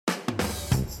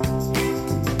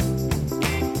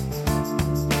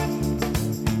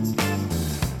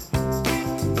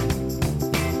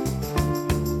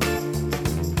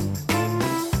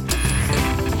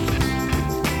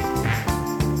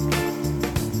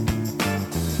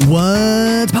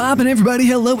What's poppin', everybody?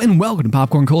 Hello and welcome to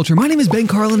Popcorn Culture. My name is Ben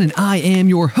Carlin and I am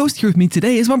your host. Here with me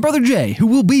today is my brother Jay, who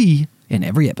will be in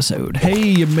every episode. Hey,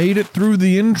 you made it through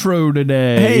the intro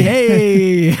today.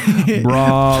 Hey.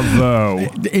 Bravo.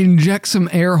 Inject some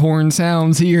air horn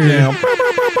sounds here. Yeah.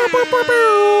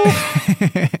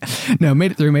 No,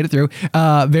 made it through.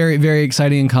 Very, very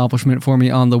exciting accomplishment for me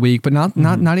on the week, but not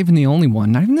even the only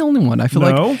one. Not even the only one. I feel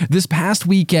like this past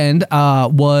weekend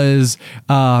was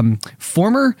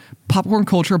former Popcorn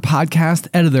Culture podcast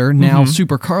editor, now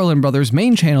Super Carlin Brothers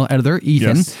main channel editor,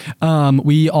 Ethan. Yes.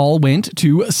 We all went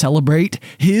to celebrate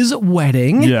his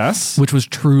wedding. Yes. Which was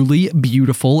truly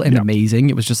beautiful and amazing.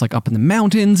 It was just like up in the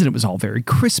mountains and it was all very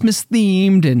Christmas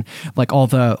themed, and like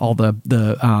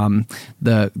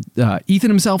Ethan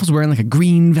himself was wearing like a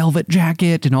green velvet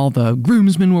jacket and all the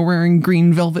groomsmen were wearing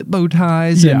green velvet bow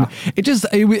ties. Yeah. And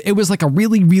it was like a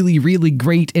really, really, really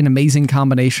great and amazing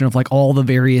combination of like all the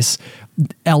various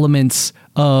elements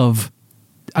of,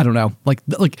 I don't know, like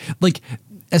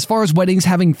as far as weddings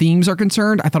having themes are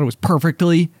concerned, I thought it was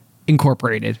perfectly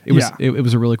incorporated. It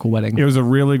was a really cool wedding. It was a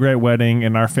really great wedding,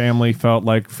 and our family felt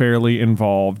like fairly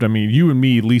involved. I mean, you and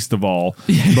me least of all,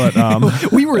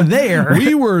 but we were there.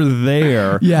 We were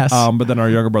there. Yes. But then our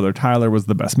younger brother Tyler was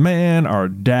the best man. Our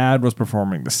dad was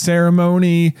performing the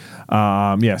ceremony.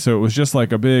 So it was just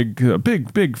like a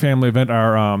big family event.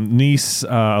 Our niece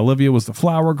Olivia was the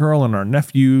flower girl, and our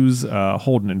nephews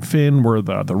Holden and Finn were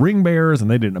the ring bearers, and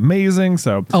they did amazing.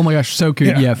 So oh my gosh, so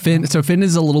cute. Yeah, Finn. So Finn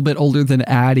is a little bit older than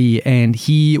Addie, and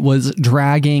he was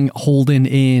dragging Holden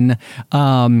in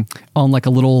on like a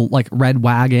little like red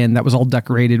wagon that was all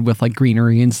decorated with like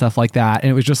greenery and stuff like that. And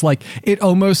it was just like, it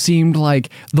almost seemed like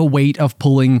the weight of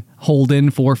pulling Holden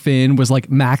for Finn was like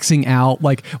maxing out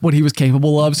like what he was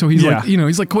capable of. So he's like,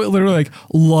 he's like quite literally like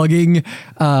lugging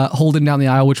Holden down the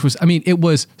aisle, which was, I mean, it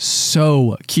was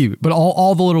so cute. But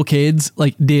all the little kids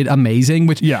like did amazing,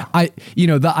 which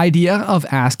the idea of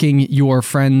asking your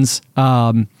friends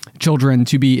children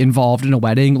to be involved in a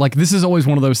wedding, like this is always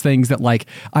one of those things that like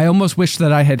I almost wish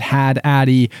that I had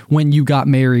Addie when you got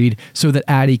married so that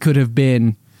Addie could have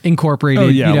been incorporated. Oh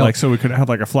yeah, like so we could have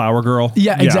like a flower girl.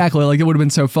 Yeah, exactly. Like it would have been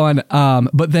so fun.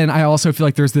 But then I also feel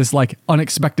like there's this like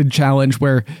unexpected challenge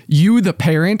where you, the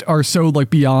parent, are so like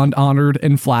beyond honored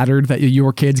and flattered that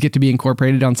your kids get to be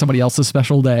incorporated on somebody else's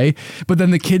special day. But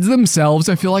then the kids themselves,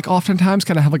 I feel like oftentimes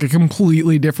kind of have like a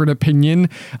completely different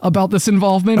opinion about this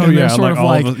involvement. Oh, and they're yeah, sort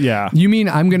like of like, you mean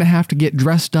I'm going to have to get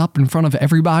dressed up in front of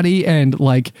everybody and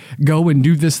like go and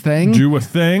do this thing? Do a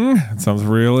thing? It sounds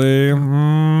really...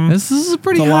 This is a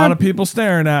pretty a lot of people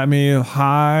staring at me.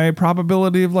 High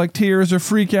probability of like tears or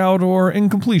freak out or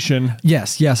incompletion.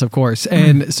 Yes, of course.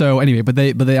 And so anyway, but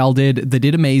they all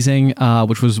did amazing,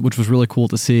 which was really cool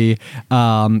to see.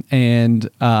 And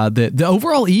the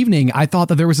overall evening, I thought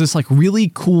that there was this like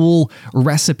really cool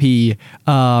recipe,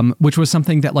 which was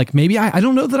something that like maybe I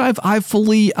don't know that I've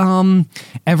fully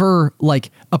ever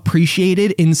like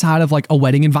appreciated inside of like a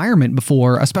wedding environment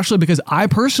before, especially because I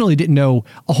personally didn't know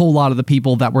a whole lot of the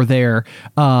people that were there.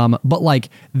 But like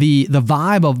the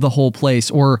vibe of the whole place,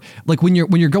 or like when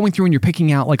you're going through and you're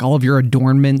picking out like all of your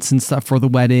adornments and stuff for the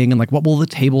wedding, and like what will the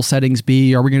table settings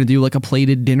be? Are we going to do like a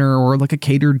plated dinner or like a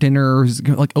catered dinner, or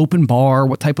like open bar?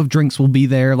 What type of drinks will be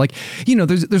there? Like,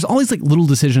 there's all these like little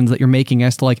decisions that you're making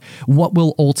as to like what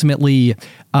will ultimately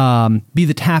be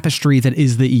the tapestry that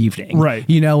is the evening, right?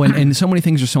 And so many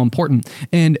things are so important.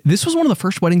 And this was one of the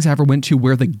first weddings I ever went to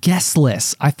where the guest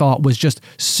list I thought was just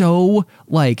so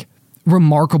like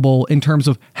remarkable in terms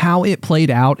of how it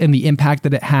played out and the impact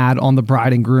that it had on the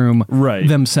bride and groom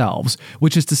themselves,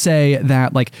 which is to say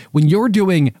that like when you're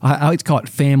doing, I like to call it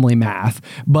family math,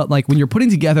 but like when you're putting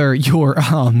together your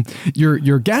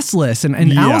guest list,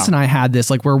 and Alice and I had this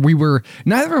like where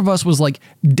neither of us was like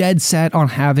dead set on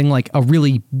having like a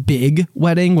really big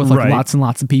wedding with like lots and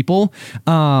lots of people.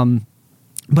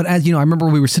 But as you know, I remember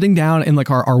we were sitting down in like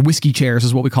our whiskey chairs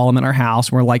is what we call them in our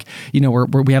house. We're like, we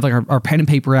have like our pen and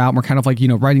paper out, and we're kind of like,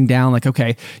 writing down like,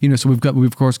 okay, so we've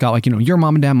of course got like, your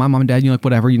mom and dad, my mom and dad, like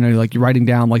whatever, like you're writing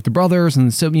down like the brothers,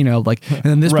 and so, like, and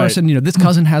then this person, this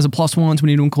cousin has a plus one, so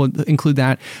we need to include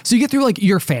that. So you get through like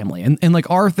your family, and like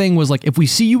our thing was like, if we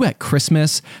see you at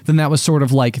Christmas, then that was sort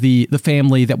of like the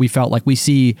family that we felt like we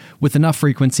see with enough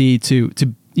frequency to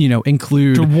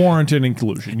include to warrant an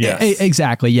inclusion. Yes,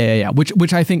 exactly. Yeah.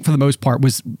 Which I think for the most part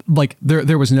was like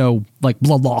there was no like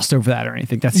blood lost over that or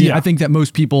anything. I think that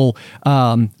most people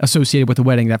associated with the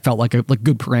wedding, that felt like a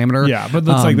good parameter. Yeah, but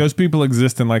it's like those people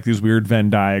exist in like these weird Venn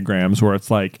diagrams where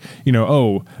it's like,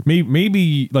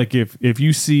 maybe like if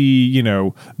you see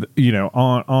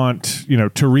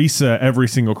Aunt Teresa every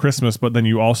single Christmas, but then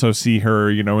you also see her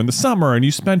in the summer, and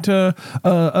you spent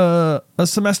a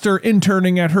semester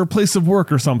interning at her place of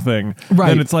work or something, right?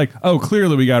 Then it's like, oh,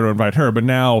 clearly we got to invite her. But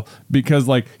now, because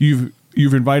like you've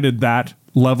invited that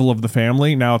level of the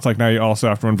family, now it's like now you also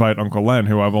have to invite Uncle Len,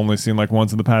 who I've only seen like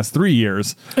once in the past 3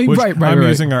 years. Which I'm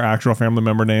using our actual family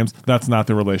member names. That's not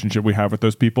the relationship we have with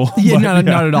those people. Yeah, not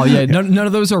at all. Yeah, none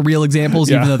of those are real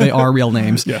examples, even though they are real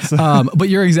names. Yes. But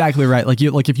you're exactly right.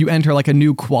 Like if you enter like a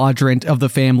new quadrant of the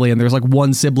family, and there's like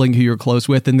one sibling who you're close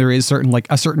with, and there is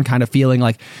a certain kind of feeling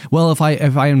like, well, if I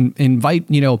invite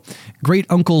great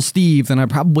Uncle Steve, then I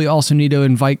probably also need to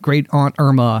invite great Aunt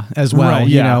Irma as well. Right,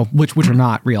 yeah. Which are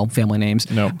not real family names.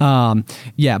 No.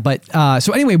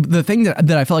 So anyway, the thing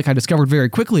that I felt like I discovered very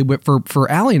quickly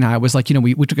for Allie and I was like,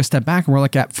 we took a step back, and we're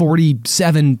like at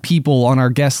 47 people on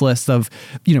our guest list of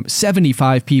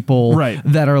 75 people, right,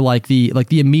 that are like the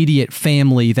immediate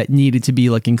family that needed to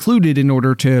be like included in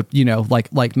order to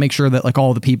like make sure that like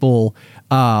all the people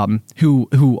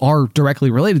who are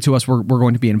directly related to us were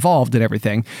going to be involved in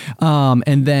everything.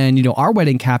 And then our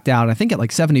wedding capped out I think at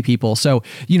like 70 people. So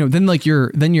then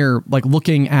you're like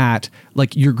looking at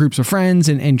like your groups of friends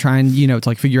and trying to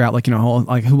like figure out like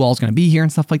who all's going to be here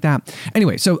and stuff like that.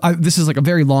 Anyway, so this is like a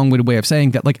very long-winded way of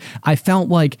saying that like I felt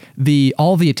like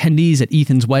all the attendees at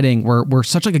Ethan's wedding were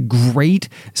such like a great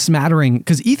smattering,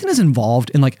 because Ethan is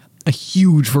involved in like a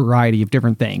huge variety of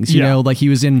different things, like he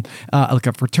was in like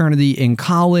a fraternity in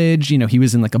college, he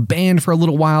was in like a band for a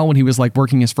little while when he was like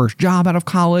working his first job out of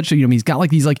college. So, he's got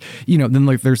like these like, then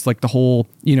like there's like the whole,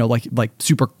 like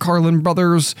Super Carlin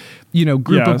Brothers,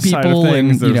 group of people.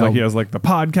 And there's like, he has like the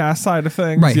podcast side of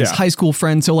things. Right. His high school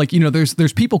friends. So like,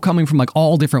 there's people coming from like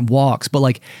all different walks, but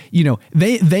like,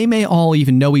 they may all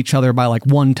even know each other by like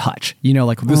one touch,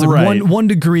 like there's like one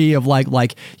degree of like,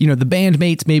 the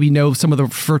bandmates maybe know some of the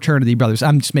fraternity brothers.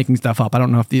 I'm just making stuff up. I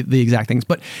don't know if the exact things,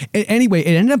 but anyway,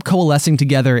 it ended up coalescing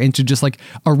together into just like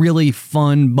a really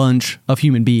fun bunch of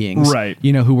human beings, right?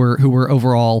 Who were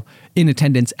overall in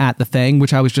attendance at the thing,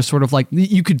 which I was just sort of like,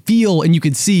 you could feel and you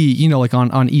could see, like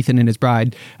on Ethan and his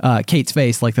bride, Kate's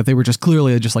face, like that they were just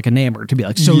clearly just like enamored to be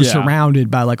like so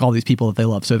surrounded by like all these people that they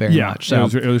love so very much. So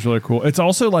it was really cool. It's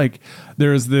also like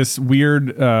there's this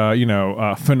weird,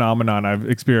 phenomenon I've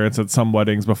experienced at some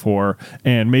weddings before,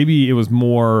 and maybe it was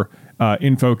more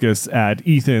in focus at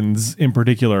Ethan's in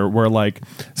particular, where like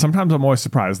sometimes I'm always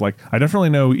surprised. Like I definitely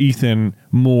know Ethan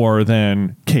more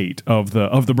than Kate of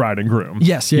the bride and groom.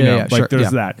 Yes, like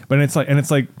there's that. But it's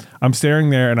like I'm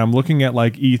staring there and I'm looking at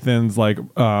like Ethan's like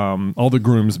all the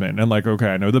groomsmen, and like, okay,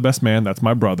 I know the best man, that's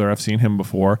my brother. I've seen him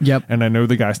before. Yep. And I know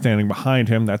the guy standing behind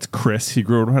him, that's Chris. He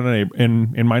grew up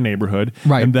in my neighborhood.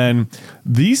 Right. And then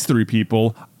these three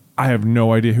people, I have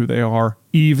no idea who they are,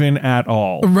 even at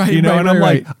all. Right. And I'm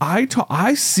right. like,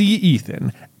 I see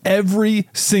Ethan every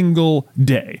single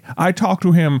day. I talk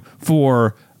to him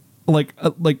for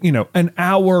an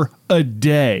hour a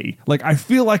day. Like I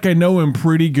feel like I know him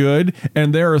pretty good,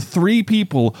 and there are three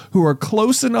people who are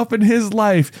close enough in his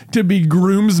life to be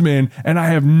groomsmen, and I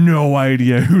have no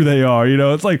idea who they are.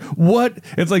 It's like what?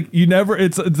 It's like you never.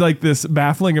 It's like this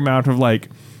baffling amount of like.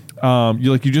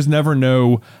 You just never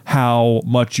know how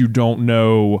much you don't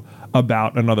know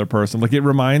about another person. Like it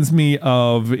reminds me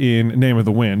of in Name of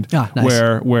the Wind,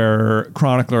 nice. where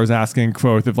Chronicler is asking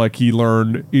Kvothe if like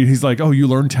he's like, oh, you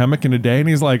learned Temic in a day, and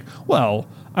he's like, well,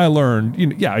 I learned,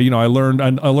 I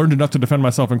learned enough to defend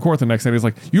myself in court the next day. And he's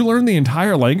like, you learned the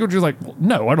entire language? He's like, well,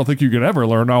 no, I don't think you could ever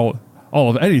learn all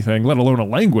of anything, let alone a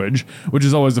language, which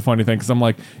is always a funny thing because I'm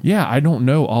like, yeah, I don't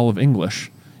know all of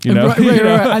English. Right.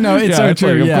 I know it's so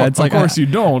true. Of course you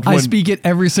don't. I speak it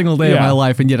every single day of my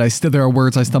life, and yet there are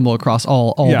words I stumble across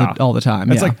all the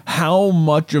time. It's like, how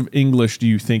much of English do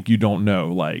you think you don't know?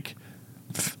 Like,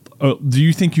 do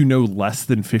you think you know less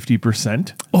than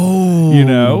 50%?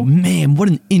 Oh, man, what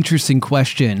an interesting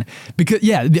question.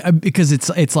 Because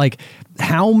it's like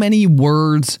how many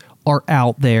words are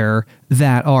out there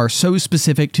that are so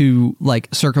specific to like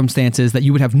circumstances that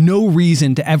you would have no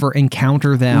reason to ever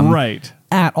encounter them Right.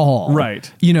 at all.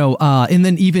 Right. You know, and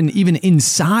then even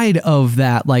inside of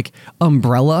that like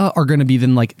umbrella are going to be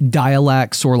then like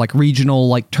dialects or like regional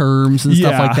like terms and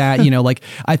stuff Yeah. like that. You know, like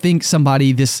I think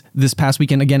somebody this past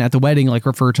weekend again at the wedding like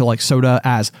referred to like soda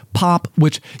as pop,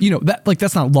 which, you know, that like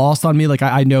that's not lost on me. Like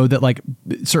I know that like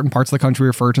certain parts of the country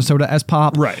refer to soda as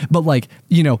pop. Right. But like,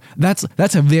 you know, that's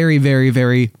a very, very,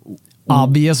 very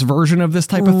obvious version of this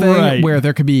type of thing, Right. where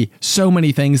there could be so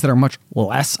many things that are much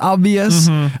less obvious.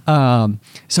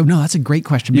 So no, that's a great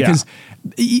question, because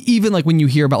even like when you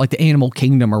hear about like the animal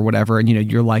kingdom or whatever, and you know,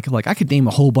 you're like I could name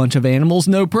a whole bunch of animals,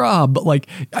 no prob, but like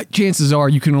chances are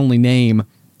you can only name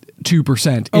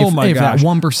 2%, if that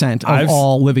 1% of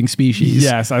all living species.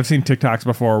 Yes, I've seen TikToks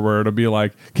before where it'll be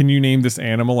like, can you name this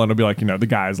animal? And it'll be like, you know, the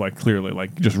guy's like clearly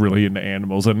like just really into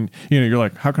animals. And, you know, you're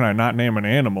like, how can I not name an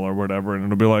animal or whatever? And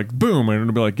it'll be like, boom. And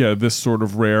it'll be like, yeah, this sort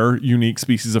of rare, unique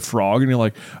species of frog. And you're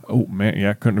like, oh man,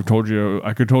 yeah, I couldn't have told you.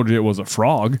 I could have told you it was a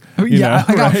frog. You know,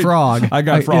 I got right? frog. I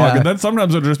got frog. Yeah. And then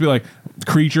sometimes it'll just be like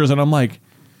creatures. And I'm like,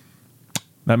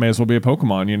 that may as well be a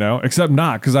Pokemon, you know, except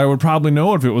not, because I would probably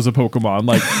know if it was a Pokemon.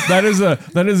 Like that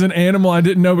is an animal I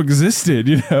didn't know existed,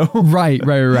 you know? Right.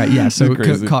 Yeah. So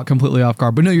Crazy. caught completely off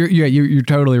guard. But no, you're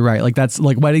totally right. Like that's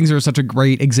like weddings are such a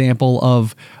great example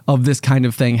of this kind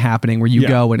of thing happening, where you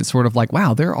go and it's sort of like,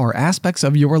 wow, there are aspects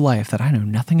of your life that I know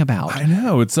nothing about. I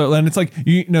know. It's so, and it's like,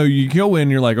 you know, you go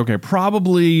in, you're like, okay,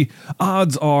 probably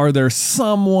odds are there's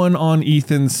someone on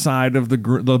Ethan's side of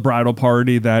the bridal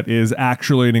party that is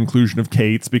actually an inclusion of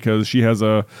Kate's, because she has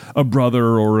a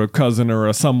brother or a cousin or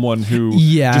a someone who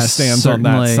just stands on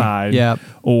that side,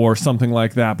 or something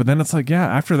like that. But then it's like, yeah,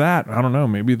 after that, I don't know,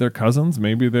 maybe they're cousins,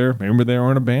 maybe they're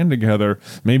in a band together,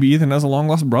 maybe Ethan has a long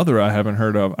lost brother I haven't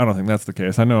heard of. I don't think that's the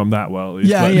case. I know him that well, at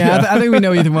least. I think we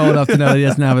know Ethan well enough to know that he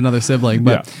doesn't have another sibling.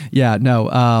 But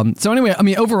no. So anyway, I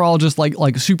mean, overall, just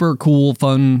like super cool,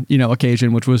 fun, you know,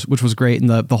 occasion, which was great, and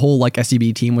the whole like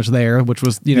SEB team was there, which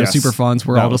was, you know, super fun. So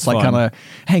we're all just like kind of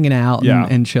hanging out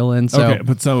and chilling. So. Okay,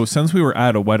 but so since we were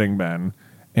at a wedding, Ben,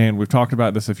 and we've talked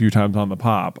about this a few times on the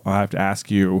pop, I have to ask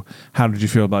you, how did you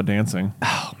feel about dancing?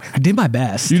 Oh man, I did my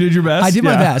best. You did your best? I did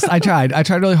my best. I tried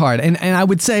really hard. And I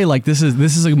would say like this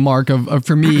is a mark of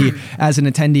for me as an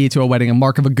attendee to a wedding, a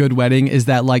mark of a good wedding is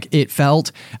that like it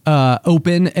felt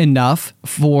open enough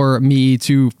for me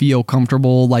to feel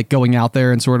comfortable like going out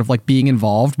there and sort of like being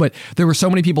involved. But there were so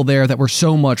many people there that were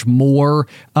so much more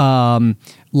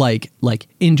like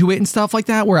into it and stuff like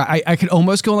that, where I could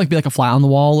almost go and like be like a fly on the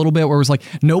wall a little bit, where it was like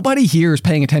nobody here is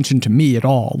paying attention to me at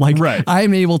all. Like I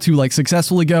am able to like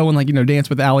successfully go and like, you know, dance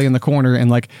with Allie in the corner,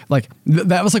 and like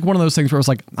that was like one of those things where I was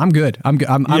like, I'm good. I'm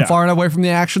far enough away from the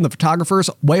action. The photographer's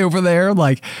way over there.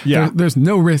 Like there's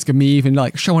no risk of me even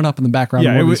like showing up in the background.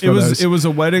 Yeah, it was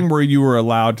a wedding where you were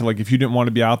allowed to, like, if you didn't want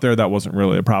to be out there, that wasn't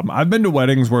really a problem. I've been to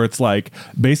weddings where it's like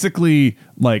basically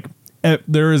like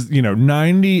there is, you know,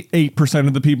 98%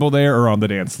 of the people there are on the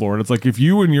dance floor, and it's like if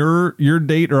you and your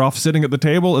date are off sitting at the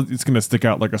table, it's going to stick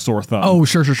out like a sore thumb. Oh,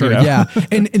 sure, you know? Yeah.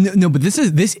 and no, but this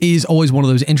is always one of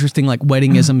those interesting like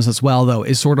weddingisms as well, though,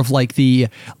 is sort of like the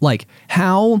like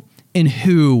how and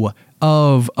who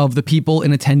of the people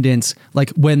in attendance,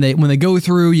 like when they go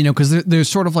through, you know, because there's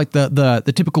sort of like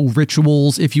the typical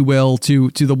rituals, if you will, to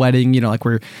the wedding, you know, like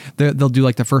where they'll do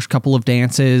like the first couple of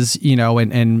dances, you know,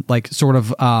 and like sort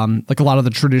of like a lot of the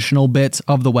traditional bits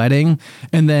of the wedding,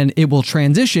 and then it will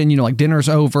transition, you know, like dinner's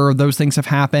over, those things have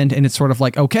happened, and it's sort of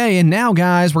like, okay, and now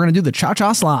guys, we're gonna do the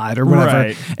cha-cha slide or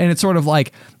whatever, and it's sort of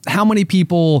like how many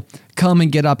people come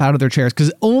and get up out of their chairs,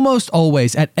 because almost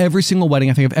always at every single wedding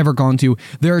I think I've ever gone to,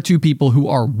 there are two people who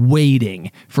are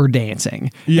waiting for dancing.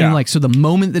 And like, so the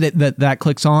moment that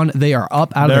clicks on, they are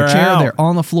up out of their chair, they're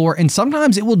on the floor, and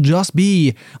sometimes it will just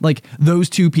be like those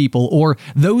two people, or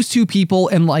those two people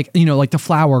and like, you know, like the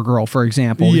flower girl, for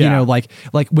example, you know, like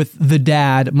with the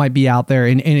dad might be out there,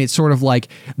 and it's sort of like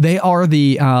they are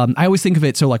the I always think of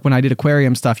it, so like when I did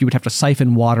aquarium stuff, you would have to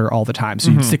siphon water all the time, so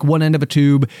you'd stick one end of a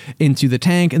tube into the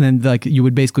tank, and then like you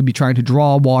would basically be trying to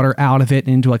draw water out of it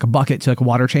into like a bucket to like a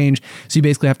water change. So you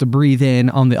basically have to breathe in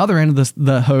on the other end of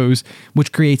the hose,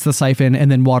 which creates the siphon, and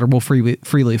then water will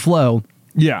freely flow.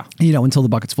 Yeah. Until the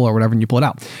bucket's full or whatever, and you pull it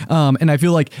out. And I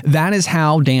feel like that is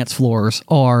how dance floors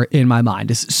are in my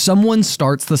mind. Is someone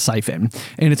starts the siphon,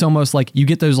 and it's almost like you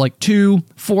get those like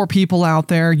 2-4 people out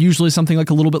there, usually something like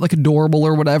a little bit like adorable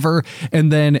or whatever,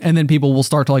 and then people will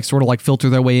start to like sort of like filter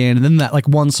their way in, and then that like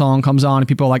one song comes on, and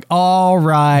people are like, all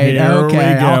right, here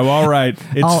okay, we go, all right,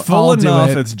 it's I'll full enough.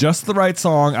 it. It's just the right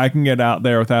song. I can get out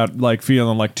there without like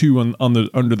feeling like too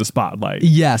under the spotlight.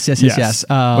 Yes.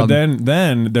 But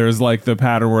then there's like the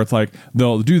pattern where it's like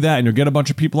they'll do that and you'll get a bunch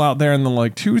of people out there, and then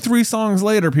like 2-3 songs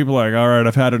later people are like, all right,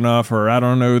 I've had enough, or I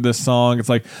don't know this song. It's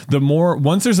like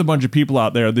once there's a bunch of people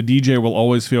out there, the DJ will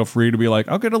always feel free to be like,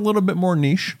 I'll get a little bit more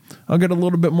niche, I'll get a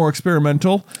little bit more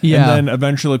experimental, and then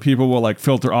eventually people will like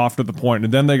filter off to the point,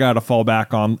 and then they got to fall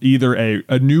back on either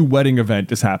a new wedding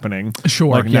event is happening,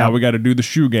 like now we got to do the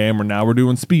shoe game, or now we're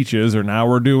doing speeches, or now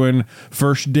we're doing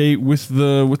first date with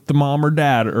the mom or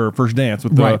dad, or first dance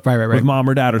with the with mom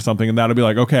or dad or something, and that'll be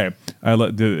like, okay,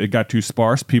 it got too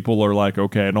sparse. People are like,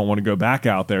 okay, I don't want to go back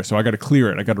out there, so I got to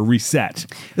clear it. I got to reset.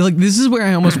 Like, this is where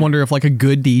I almost wonder if like a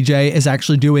good DJ is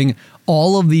actually doing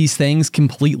all of these things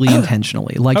completely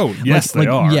intentionally. Like, oh yes, they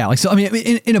are. Yeah, like, so I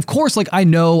mean, and of course, like I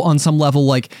know on some level,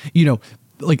 like,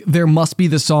 like there must be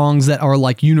the songs that are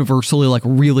like universally like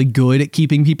really good at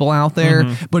keeping people out there,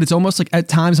 but it's almost like at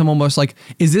times I'm almost like,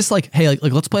 is this like, hey,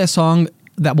 like let's play a song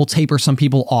that will taper some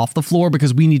people off the floor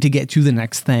because we need to get to the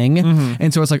next thing.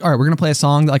 And so it's like, all right, we're going to play a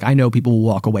song that like I know people will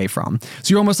walk away from.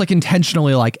 So you're almost like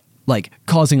intentionally like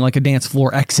causing like a dance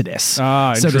floor exodus,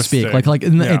 so to speak.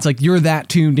 It's like you're that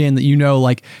tuned in that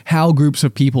like how groups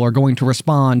of people are going to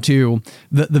respond to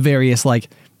the various like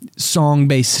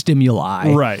song-based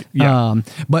stimuli. Right. Yeah.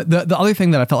 But the other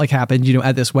thing that I felt like happened,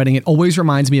 at this wedding, it always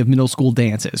reminds me of middle school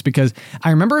dances, because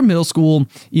I remember in middle school,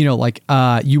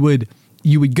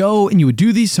 you would go and you would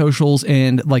do these socials,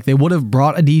 and like they would have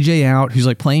brought a DJ out who's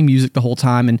like playing music the whole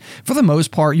time. And for the most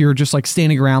part, you're just like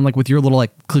standing around like with your little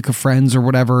like clique of friends or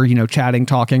whatever, chatting,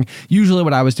 talking. Usually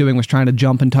what I was doing was trying to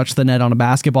jump and touch the net on a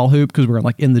basketball hoop because we were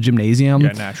like in the gymnasium.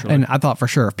 Yeah, naturally. And I thought for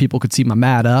sure if people could see my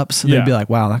mad ups, they'd be like,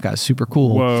 wow, that guy's super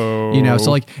cool. Whoa. So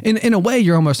like in a way,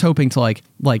 you're almost hoping to like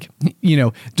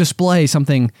display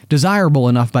something desirable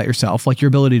enough about yourself, like your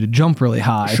ability to jump really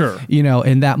high. Sure.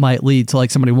 And that might lead to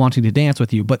like somebody wanting to dance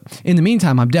with you. But in the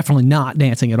meantime, I'm definitely not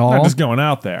dancing at all. Not just going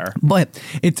out there. But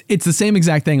it's the same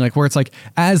exact thing, like where it's like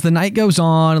as the night goes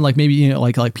on, and like maybe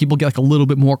like people get like a little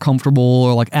bit more comfortable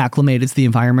or like acclimated to the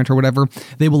environment or whatever,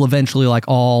 they will eventually like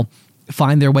all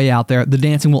find their way out there. The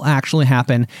dancing will actually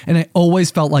happen. And I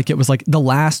always felt like it was like the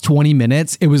last 20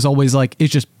 minutes, it was always like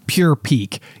it's just pure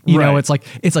peak. It's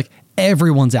like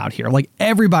everyone's out here, like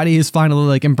everybody has finally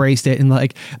like embraced it, and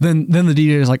like then the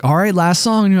DJ is like, all right, last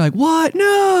song, and you're like, what?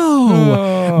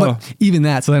 No. But even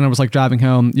that, so then I was like driving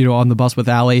home on the bus with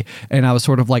Allie, and I was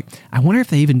sort of like, I wonder if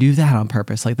they even do that on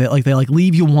purpose, like they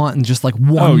leave you wanting just like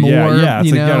one more. It's like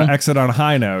you gotta exit on a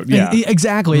high note.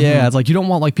 Exactly. Yeah, it's like you don't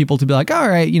want like people to be like, all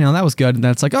right, that was good, and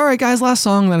then it's like, all right guys, last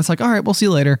song, and then it's like, all right, we'll see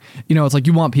you later. It's like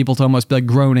you want people to almost be like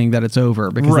groaning that it's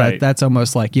over, because that's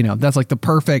almost like that's like the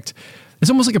perfect. It's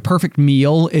almost like a perfect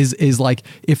meal is like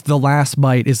if the last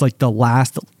bite is like the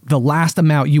last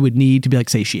amount you would need to be like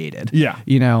satiated. Yeah.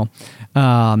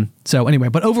 So anyway,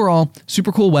 but overall,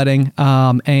 super cool wedding.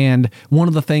 And one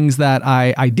of the things that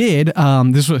I did,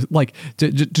 this was like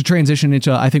to transition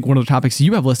into, I think one of the topics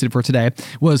you have listed for today,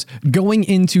 was going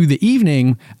into the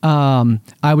evening.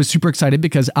 I was super excited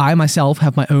because I myself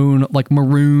have my own like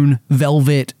maroon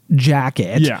velvet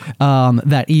jacket. Yeah.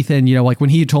 That Ethan, like when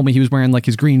he had told me he was wearing like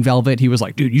his green velvet, he was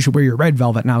like, dude, you should wear your red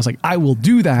velvet. And I was like, I will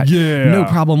do that. Yeah. No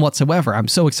problem whatsoever. I'm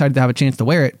so excited to have a chance to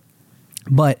wear it.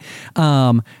 But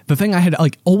the thing I had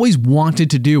like always wanted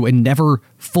to do and never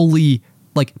fully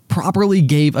like properly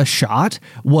gave a shot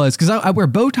was because I wear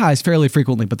bow ties fairly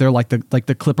frequently, but they're like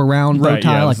the clip around bow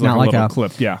tie, like not like a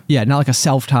clip, not like a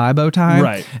self tie bow tie,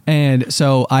 right? And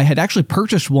so I had actually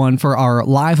purchased one for our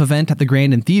live event at the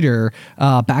Grandin Theater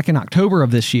back in October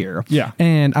of this year. Yeah,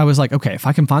 and I was like, okay, if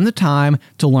I can find the time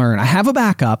to learn, I have a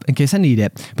backup in case I need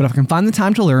it. But if I can find the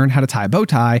time to learn how to tie a bow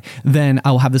tie, then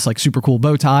I will have this like super cool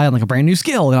bow tie and like a brand new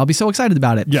skill, and I'll be so excited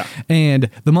about it. Yeah, and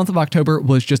the month of October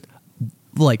was just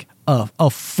like a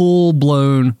full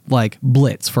blown like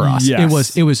blitz for us.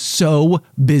 Yes. It was so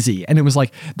busy, and it was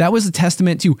like that was a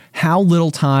testament to how little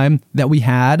time that we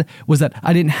had. Was that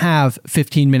I didn't have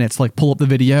 15 minutes to like pull up the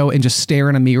video and just stare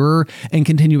in a mirror and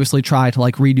continuously try to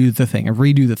like redo the thing and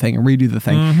redo the thing and redo the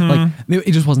thing. Like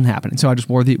it just wasn't happening. So I just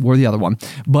wore the other one.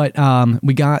 But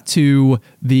we got to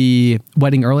the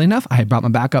wedding early enough. I had brought my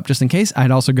backup just in case. I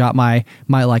had also got my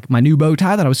new bow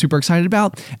tie that I was super excited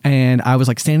about, and I was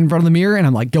like standing in front of the mirror and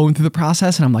I'm like going going through the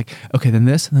process, and I'm like, okay, then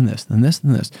this, then this, then this,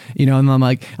 then this, you know, and I'm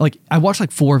like I watched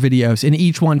like 4 videos, and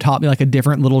each one taught me like a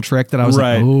different little trick that I was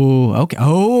like, oh, okay,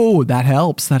 oh, that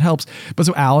helps. But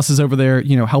so Alice is over there,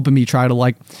 you know, helping me try to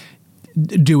like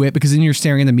do it, because then you're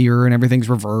staring in the mirror and everything's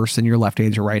reversed and your left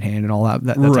hand's your right hand and all that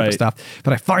type of stuff.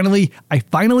 But I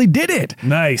finally did it.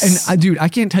 Nice. And dude, I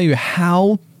can't tell you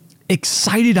how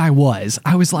excited I was.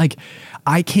 I was like,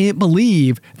 I can't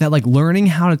believe that like learning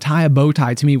how to tie a bow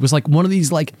tie to me was like one of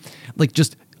these like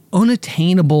just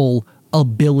unattainable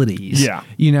abilities. Yeah.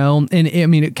 You know, and I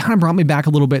mean, it kind of brought me back a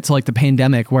little bit to like the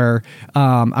pandemic where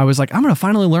I was like, I'm going to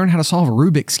finally learn how to solve a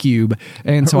Rubik's Cube.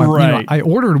 And so I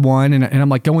ordered one, and I'm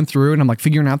like going through and I'm like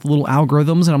figuring out the little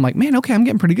algorithms, and I'm like, man, okay, I'm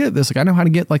getting pretty good at this. Like I know how to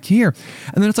get like here.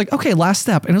 And then it's like, okay, last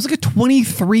step. And it was like a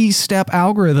 23-step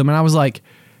algorithm. And I was like,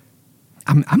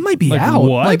 I might be like, out.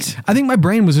 What? Like, I think my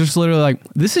brain was just literally like,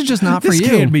 this is just not for you. This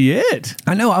can't be it.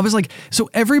 I know. I was like, so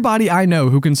everybody I know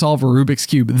who can solve a Rubik's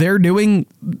Cube, they're doing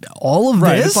all of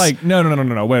this? It's like, no.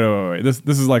 Wait. This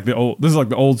is like the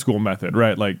old school method,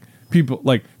 right? Like people,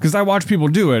 like, because I watch people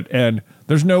do it, and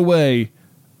there's no way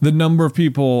the number of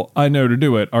people I know to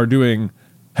do it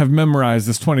have memorized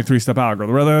this 23-step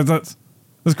algorithm.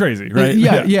 That's crazy, right?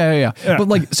 Yeah. But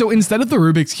like, so instead of the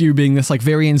Rubik's Cube being this like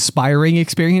very inspiring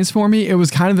experience for me, it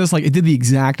was kind of this like, it did the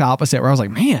exact opposite, where I was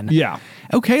like, man, yeah,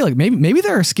 okay, like maybe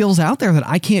there are skills out there that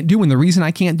I can't do, and the reason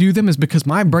I can't do them is because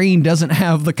my brain doesn't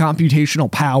have the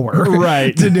computational power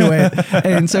right to do it.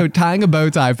 And so tying a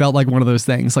bow tie felt like one of those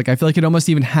things. Like I feel like it almost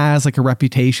even has like a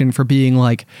reputation for being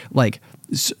like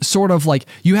sort of like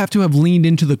you have to have leaned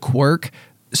into the quirk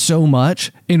so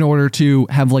much in order to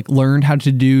have like learned how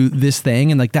to do this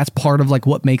thing, and like that's part of like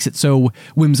what makes it so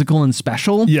whimsical and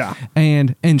special. Yeah.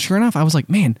 And sure enough, I was like,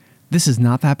 man, this is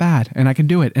not that bad, and I can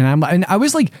do it. And I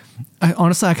was like,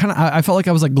 honestly, I felt like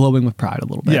I was like glowing with pride a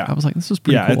little bit. Yeah. I was like, this was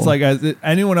pretty cool. It's like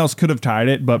anyone else could have tied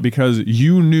it, but because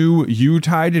you knew you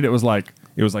tied it, it was like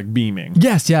beaming.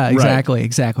 Yes, yeah, exactly.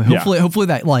 Hopefully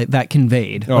that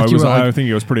conveyed. Oh, like I think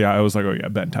it was pretty. I was like, oh yeah,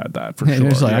 Ben tied that for sure.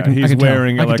 Like, he's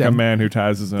wearing it like a man who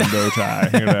ties his own bow tie.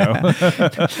 You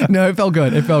know. No, it felt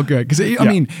good. Because I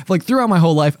mean, like throughout my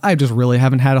whole life, I just really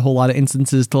haven't had a whole lot of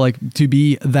instances to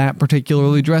be that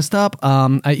particularly dressed up.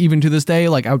 Even to this day,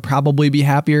 like I would probably be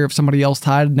happier if somebody else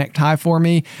tied a necktie for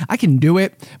me. I can do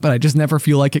it, but I just never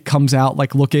feel like it comes out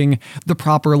like looking the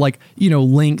proper like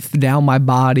length down my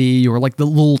body, or like the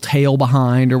little tail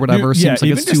behind or whatever. Seems like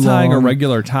even it's just too tying long. a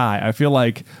regular tie, I feel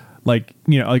like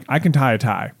I can tie a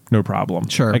tie, no problem.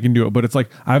 Sure. I can do it. But it's like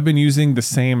I've been using the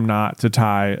same knot to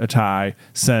tie a tie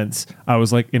since I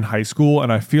was like in high school.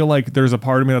 And I feel like there's a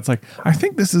part of me that's like, I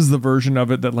think this is the version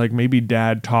of it that like maybe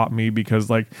dad taught me because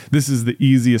like this is the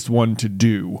easiest one to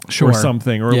do or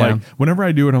something. Or like whenever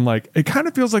I do it, I'm like, it kind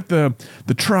of feels like the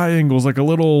triangle's like a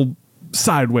little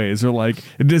sideways, or like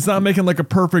it's not making like a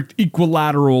perfect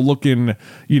equilateral looking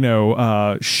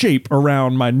shape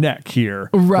around my neck here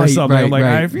or something. I'm like,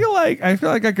 I feel like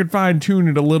I could fine tune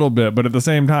it a little bit, but at the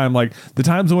same time, like the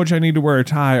times in which I need to wear a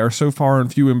tie are so far and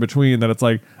few in between that it's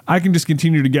like I can just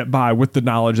continue to get by with the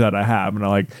knowledge that I have. And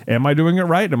I'm like, am I doing it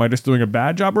right? Am I just doing a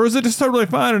bad job, or is it just totally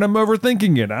fine and I'm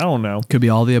overthinking it? I don't know. Could be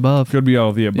all the above.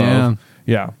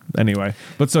 Yeah. Anyway,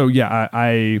 but so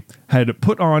I had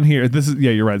put on here.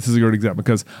 You're right. This is a good example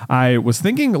because I was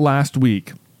thinking last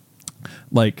week,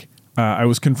 like I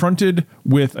was confronted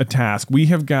with a task. We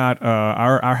have got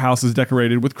our house is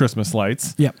decorated with Christmas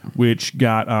lights. Yep. Which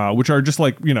are just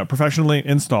like professionally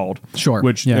installed. Sure.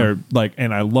 Which they're like,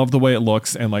 and I love the way it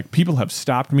looks. And like people have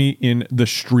stopped me in the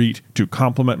street to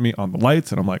compliment me on the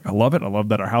lights, and I'm like, I love it. I love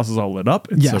that our house is all lit up.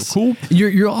 It's so cool.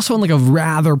 You're also in like a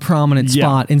rather prominent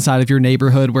spot inside of your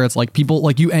neighborhood where it's like people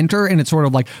like you enter and it's sort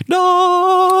of like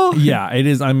no. Yeah, it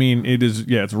is. I mean, it is.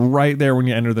 Yeah, it's right there when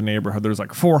you enter the neighborhood. There's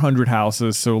like 400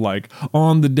 houses, so like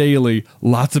on the daily,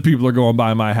 lots of people are going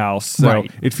by my house. So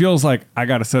it feels like I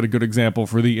got to set a good example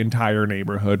for the entire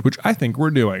neighborhood, which I think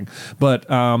we're doing. But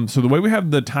so the way we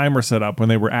have the timer set up, when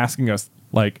they were asking us,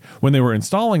 like when they were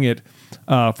installing it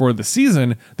for the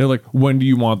season, they're like, when do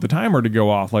you want the timer to go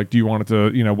off? Like, do you want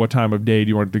it to, what time of day do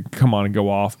you want it to come on and go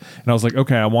off? And I was like,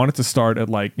 okay, I want it to start at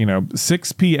like,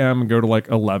 6 p.m. and go to like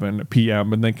 11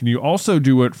 p.m. And then can you also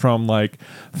do it from like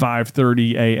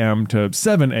 5:30 a.m. to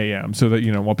 7 a.m. so that,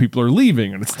 while people are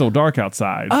leaving and it's still dark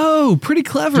outside. Oh, pretty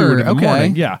clever. Okay.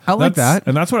 Morning. Yeah. I like that.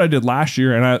 And that's what I did last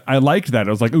year. And I liked that. I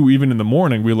was like, ooh, even in the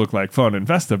morning, we look like fun and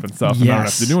festive and stuff. And I don't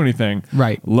have to do anything.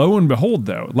 Right. Lo and behold,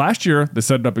 though, last year they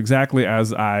set it up exactly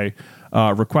as I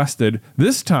requested.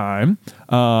 This time,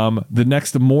 the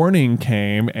next morning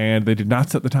came and they did not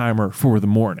set the timer for the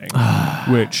morning,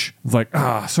 which is like,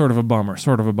 sort of a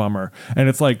bummer. And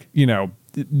it's like,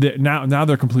 now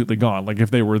they're completely gone. Like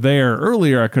if they were there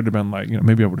earlier, I could have been like,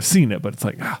 maybe I would have seen it, but it's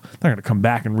like, they're going to come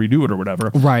back and redo it or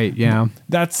whatever. Right. Yeah.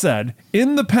 That said,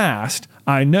 in the past,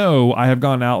 I know I have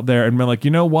gone out there and been like,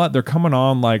 you know what? They're coming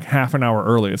on like half an hour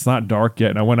early. It's not dark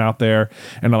yet. And I went out there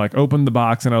and I like opened the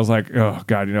box and I was like, oh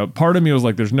God, part of me was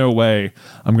like, there's no way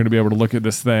I'm going to be able to look at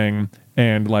this thing.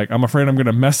 And like, I'm afraid I'm going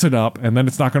to mess it up and then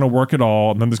it's not going to work at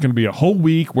all. And then there's going to be a whole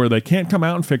week where they can't come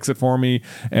out and fix it for me.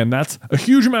 And that's a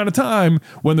huge amount of time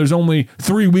when there's only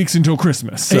 3 weeks until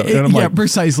Christmas. So, and I'm like,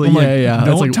 precisely. I'm Yeah. like,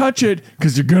 don't touch it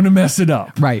because you're going to mess it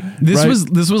up. Right. This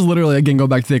was literally, again, go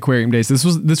back to the aquarium days.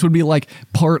 This would be like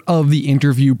part of the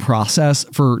interview process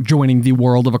for joining the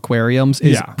world of aquariums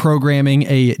is programming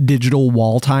a digital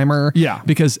wall timer. Yeah.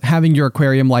 Because having your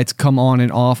aquarium lights come on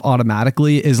and off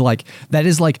automatically is like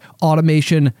automation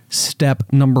step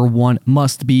number 1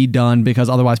 must be done because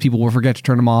otherwise people will forget to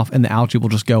turn them off and the algae will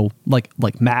just go like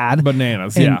mad.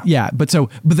 Bananas. And, but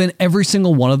then every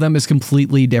single one of them is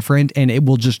completely different and it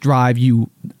will just drive you.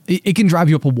 It can drive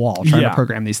you up a wall trying to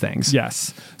program these things.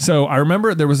 Yes. So I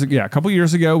remember there was a couple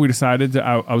years ago we decided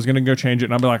I was going to go change it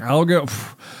and I'll be like, I'll go.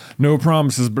 No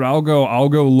promises, but I'll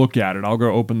go look at it. I'll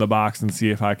go open the box and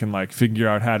see if I can like figure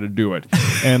out how to do it.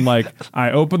 And like I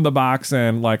opened the box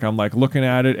and like I'm like looking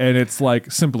at it and it's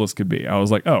like simple as could be. I was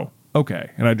like, oh,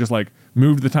 okay. And I just like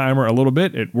moved the timer a little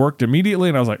bit. It worked immediately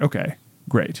and I was like, okay,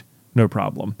 great. No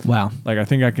problem. Wow. Like I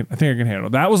think I can handle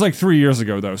it. That was like 3 years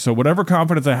ago though. So whatever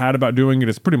confidence I had about doing it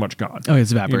is pretty much gone. Oh,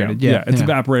 it's evaporated. Yeah, it's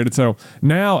evaporated. So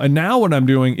now what I'm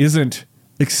doing isn't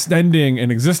extending an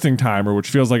existing timer,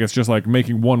 which feels like it's just like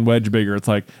making one wedge bigger. It's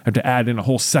like I have to add in a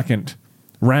whole second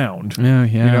round. Yeah.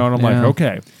 And I'm like,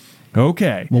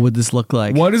 okay. What would this look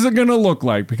like? What is it going to look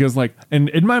like? Because like, and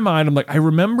in my mind, I'm like, I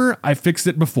remember I fixed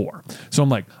it before. So I'm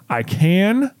like, I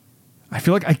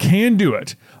feel like I can do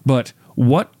it, but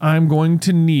what I'm going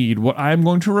to need, what I'm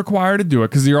going to require to do it,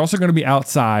 because you're also going to be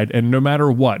outside, and no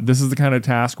matter what, this is the kind of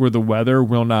task where the weather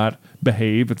will not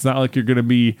behave. It's not like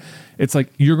it's like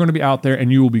you're going to be out there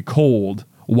and you will be cold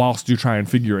whilst you try and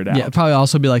figure it out. Yeah, it'd probably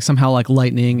also be like somehow like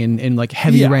lightning and like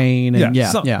heavy rain and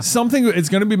something. It's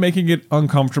going to be making it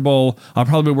uncomfortable. I'll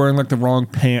probably be wearing like the wrong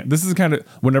pant. This is kind of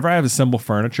whenever I have assemble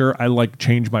furniture, I like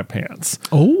change my pants.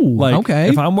 Oh, like okay.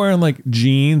 If I'm wearing like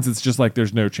jeans, it's just like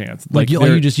there's no chance. Like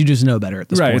you just know better at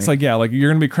this point. Right. It's like like you're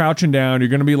going to be crouching down. You're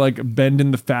going to be like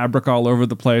bending the fabric all over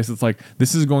the place. It's like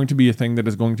this is going to be a thing that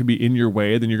is going to be in your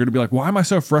way. Then you're going to be like, why am I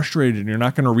so frustrated? And you're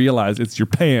not going to realize it's your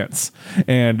pants.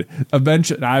 And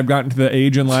eventually, I've gotten to the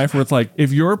age in life where it's like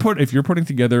if you're putting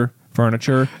together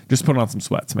furniture, just put on some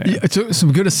sweats, man. Yeah,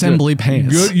 some good assembly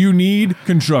pants. You need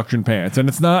construction pants, and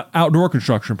it's not outdoor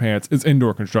construction pants; it's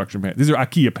indoor construction pants. These are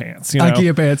IKEA pants.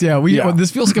 IKEA pants. Yeah,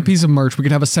 this feels like a piece of merch. We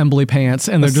could have assembly pants,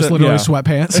 and they're just literally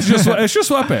sweatpants. It's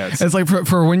just sweatpants. It's like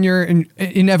for when you're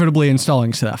inevitably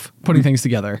installing stuff, putting things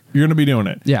together. You're gonna be doing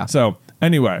it. Yeah. So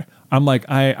anyway, I'm like,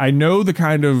 I know the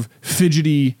kind of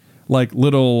fidgety like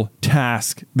little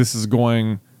task this is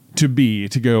going to be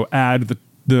to go add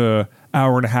the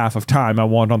hour and a half of time I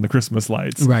want on the Christmas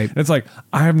lights. Right. And it's like,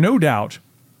 I have no doubt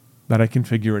that I can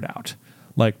figure it out.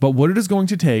 Like, but what it is going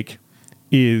to take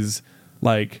is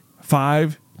like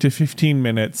 5 to 15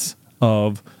 minutes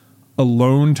of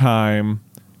alone time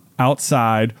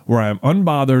outside where I'm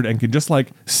unbothered and can just like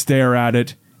stare at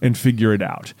it and figure it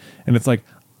out. And it's like,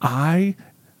 I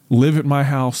live at my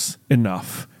house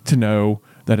enough to know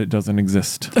that it doesn't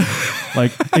exist.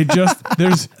 Like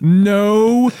there's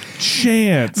no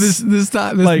chance.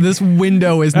 This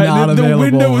window is not available. The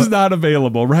window is not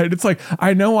available, right? It's like,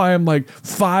 I know I am like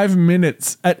 5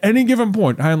 minutes at any given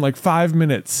point. I am like 5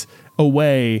 minutes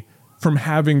away from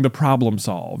having the problem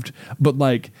solved. But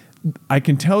like, I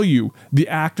can tell you the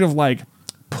act of like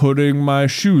putting my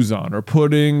shoes on or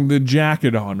putting the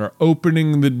jacket on or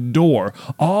opening the door,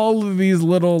 all of these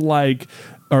little like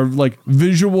are like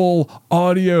visual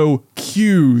audio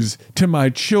cues to my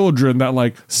children that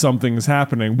like something's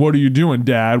happening. What are you doing,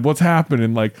 Dad? What's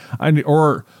happening? Like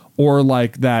or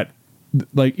like that,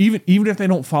 like even if they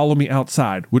don't follow me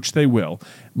outside, which they will,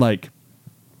 like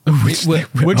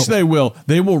they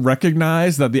will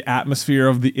recognize that the atmosphere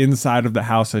of the inside of the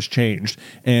house has changed,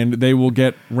 and they will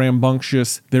get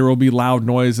rambunctious. There will be loud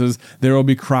noises. There will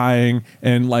be crying,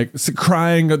 and like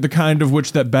crying the kind of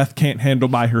which that Beth can't handle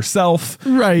by herself.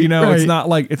 Right. Right.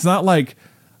 It's not like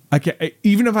I can,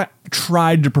 even if I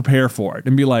tried to prepare for it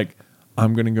and be like,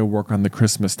 I'm going to go work on the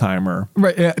Christmas timer.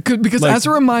 Right. Yeah, because as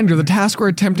a reminder, the task we're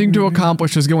attempting to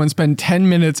accomplish is go and spend 10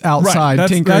 minutes outside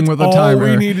tinkering with a timer. That's all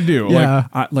we need to do. Yeah.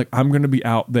 Like I'm going to be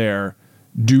out there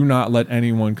do not let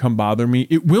anyone come bother me,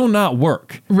 it will not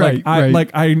work. Right,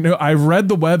 I know I've read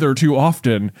the weather too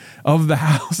often of the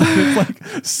house. And it's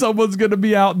like someone's gonna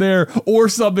be out there or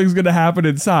something's gonna happen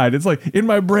inside. It's like in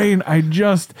my brain, I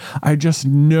just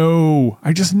know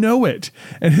it.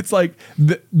 And it's like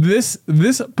this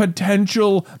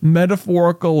potential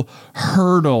metaphorical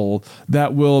hurdle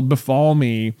that will befall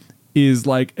me is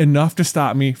like enough to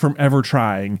stop me from ever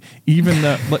trying, even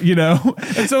though,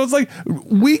 and so it's like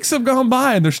weeks have gone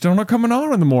by and they're still not coming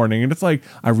on in the morning. And it's like,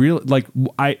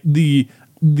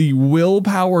 the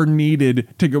willpower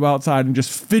needed to go outside and just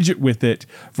fidget with it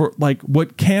for like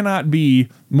what cannot be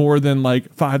more than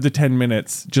like 5 to 10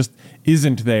 minutes just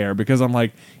isn't there, because I'm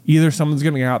like, either someone's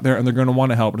going to get out there and they're going to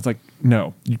want to help. But it's like,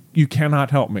 no, you cannot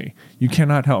help me. You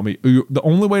cannot help me. The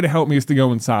only way to help me is to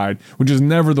go inside, which is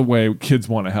never the way kids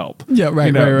want to help. Yeah,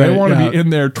 right. They want to be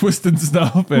in there twisting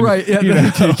stuff. And, right.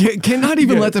 Yeah. Cannot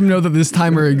even let them know that this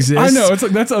timer exists. I know. It's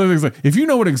like, that's other things. Like, if you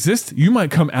know it exists, you might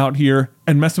come out here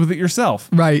and mess with it yourself.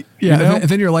 Right. Yeah. And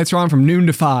then your lights are on from noon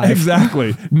to 5.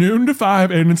 Exactly. Noon to 5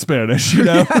 and in Spanish,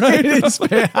 right? In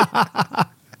Spanish.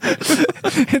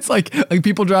 It's like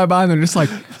people drive by and they're just like,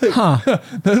 huh.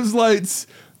 Those lights,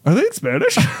 are they in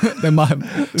Spanish? They might.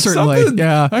 Certainly. Something,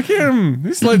 yeah. I can't,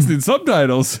 these lights need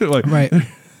subtitles. Like, right.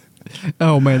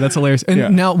 Oh man, that's hilarious.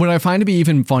 And now what I find to be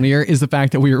even funnier is the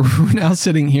fact that we're now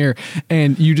sitting here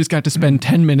and you just got to spend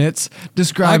 10 minutes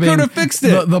describing I could have fixed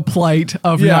it. The plight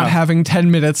of not having 10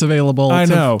 minutes available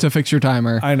to fix your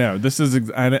timer. I know. This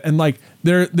is, and like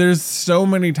there's so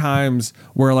many times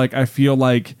where like I feel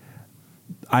like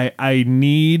I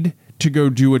need to go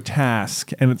do a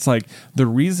task, and it's like the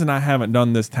reason I haven't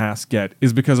done this task yet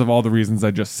is because of all the reasons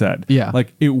I just said. Yeah.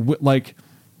 Like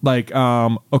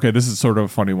okay, this is sort of a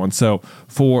funny one. So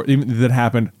that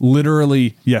happened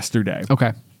literally yesterday.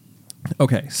 Okay.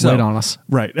 So lay it on us.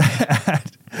 Right.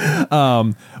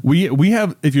 We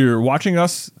have, if you're watching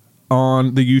us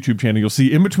on the YouTube channel, you'll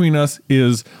see in between us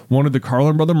is one of the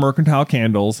Carlin Brother Mercantile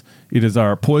candles. It is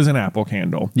our poison apple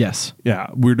candle. Yes. Yeah.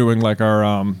 We're doing like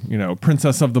our,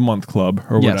 Princess of the Month Club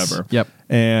or whatever. Yep.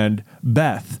 And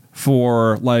Beth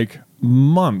for like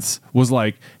months was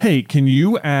like, hey, can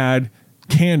you add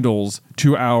candles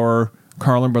to our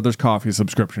Carlin Brothers coffee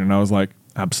subscription? And I was like,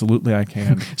 absolutely, I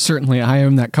can. Certainly, I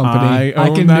own that company. I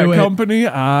own that company.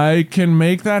 I can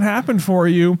make that happen for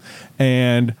you.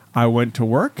 And I went to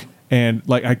work, and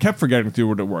like I kept forgetting to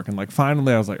do it at work. And like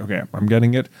finally, I was like, okay, I'm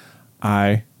getting it.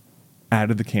 I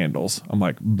added the candles. I'm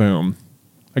like, boom.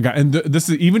 And this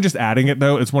is even just adding it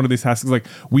though. It's one of these tasks. Like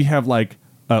we have like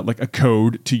a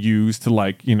code to use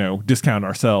to discount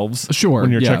ourselves. Sure.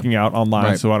 When you're checking out online.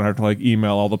 Right. So I don't have to like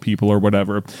email all the people or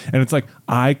whatever. And it's like,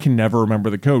 I can never remember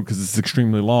the code because it's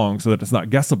extremely long so that it's not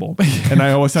guessable. And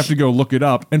I always have to go look it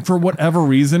up. And for whatever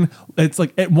reason, it's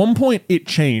like at one point it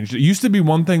changed. It used to be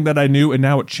one thing that I knew and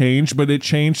now it changed, but it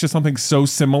changed to something so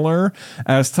similar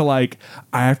as to like,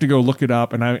 I have to go look it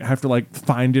up and I have to like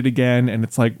find it again. And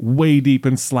it's like way deep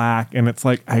in Slack. And it's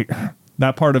like,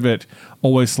 that part of it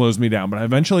always slows me down. But I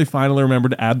eventually finally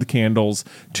remembered to add the candles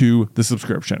to the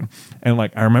subscription. And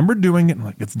like, I remember doing it and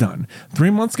like, it's done. 3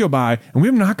 months go by and we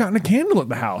have not gotten a candle at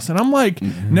the house. And I'm like,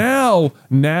 now,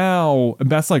 and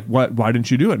Beth's like, what, why didn't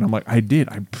you do it? And I'm like, I did.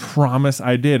 I promise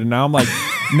I did. And now I'm like,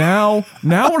 now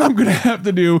what I'm going to have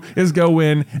to do is go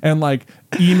in and like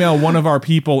email one of our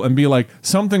people and be like,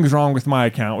 something's wrong with my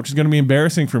account, which is going to be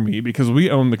embarrassing for me because we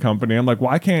own the company. I'm like,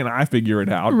 why can't I figure it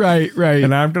out? Right.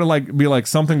 And I have to like be like,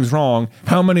 something's wrong.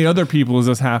 How many other people is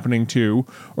this happening to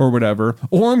or whatever?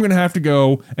 Or I'm going to have to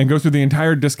go through the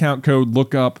entire discount code,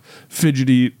 look up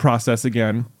fidgety process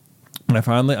again. And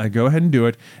I go ahead and do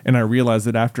it. And I realize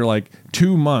that after like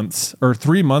 2 months or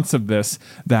 3 months of this,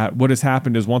 that what has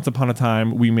happened is once upon a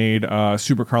time, we made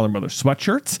Super Carlin Brothers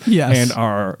sweatshirts. Yes. And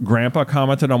our grandpa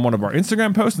commented on one of our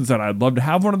Instagram posts and said, I'd love to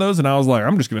have one of those. And I was like,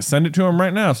 I'm just going to send it to him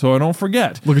right now so I don't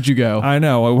forget. Look at you go. I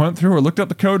know. I went through, I looked up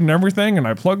the code and everything, and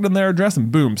I plugged in their address and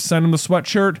boom, sent him the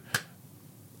sweatshirt.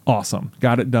 Awesome.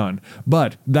 Got it done.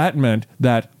 But that meant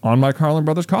that on my Carlin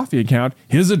Brothers coffee account,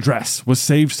 his address was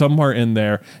saved somewhere in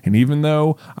there. And even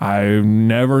though I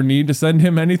never need to send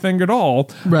him anything at all,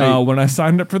 when I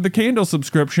signed up for the candle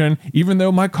subscription, even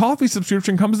though my coffee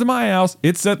subscription comes to my house,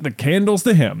 it sent the candles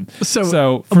to him.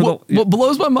 So what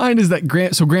blows my mind is that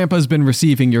Grandpa's been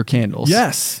receiving your candles.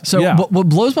 Yes. So what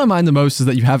blows my mind the most is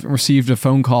that you haven't received a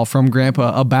phone call from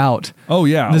Grandpa about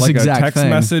this like exact a text thing.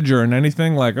 message or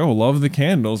anything like, oh, love the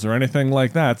candles or anything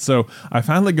like that. So I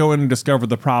finally go in and discover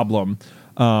the problem.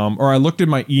 Or I looked at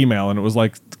my email and it was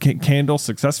like candle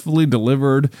successfully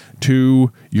delivered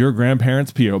to your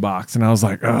grandparents' P.O. box. And I was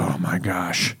like, oh my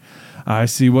gosh, I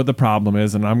see what the problem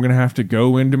is, and I'm going to have to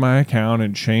go into my account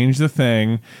and change the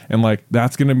thing. And like,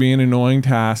 that's going to be an annoying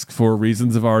task for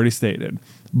reasons I've already stated.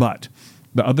 But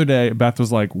the other day, Beth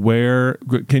was like,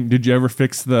 did you ever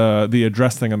fix the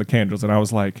address thing on the candles? And I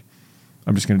was like,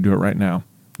 I'm just going to do it right now.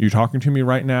 You're talking to me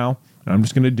right now, and I'm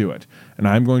just going to do it. And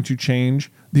I'm going to change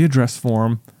the address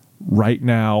form right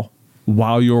now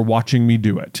while you're watching me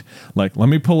do it. Like, let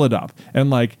me pull it up. And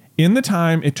like, in the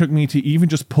time it took me to even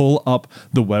just pull up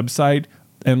the website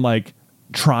and like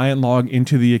try and log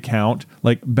into the account,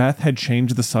 like Beth had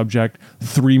changed the subject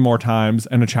 3 more times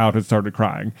and a child had started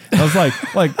crying. I was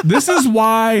like, this is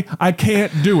why I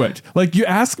can't do it. Like, you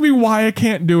ask me why I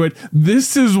can't do it.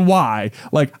 This is why.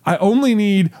 Like, I only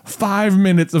need 5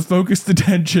 minutes of focused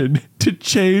attention to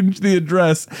change the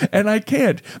address, and I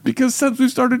can't, because since we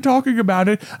started talking about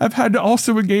it, I've had to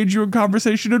also engage you in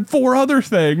conversation in 4 other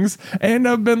things, and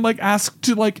I've been like asked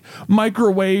to like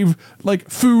microwave like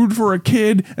food for a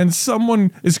kid, and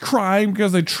someone is crying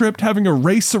because they tripped having a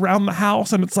race around the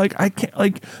house, and it's like, I can't,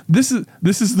 like, this is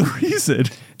the reason.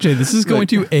 Jay, this is going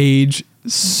to age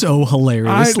so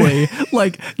hilariously.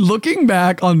 Like, looking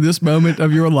back on this moment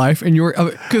of your life, and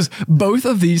because both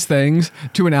of these things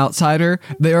to an outsider,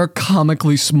 they are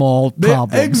comically small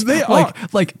problems. They are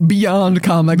like beyond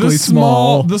comically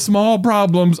small. The small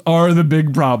problems are the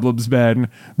big problems, Ben.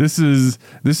 This is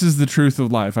the truth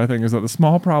of life, I think, is that the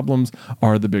small problems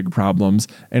are the big problems.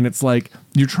 And it's like,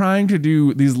 you're trying to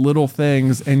do these little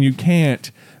things and you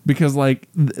can't, because like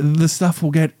the stuff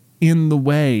will get in the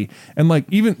way. And like,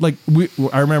 even like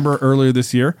I remember earlier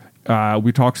this year,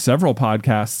 we talked several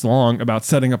podcasts long about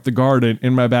setting up the garden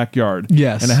in my backyard.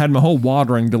 Yes. And I had my whole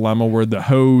watering dilemma where the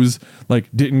hose like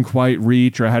didn't quite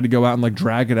reach, or I had to go out and like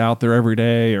drag it out there every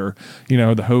day, or, you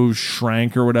know, the hose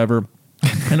shrank or whatever.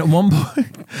 And at one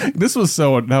point, that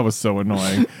was so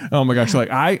annoying. Oh my gosh. Like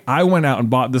I went out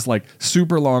and bought this like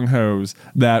super long hose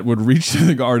that would reach to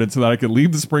the garden so that I could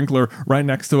leave the sprinkler right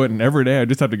next to it. And every day I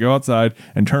just have to go outside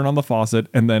and turn on the faucet.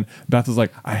 And then Beth was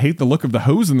like, I hate the look of the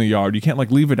hose in the yard. You can't like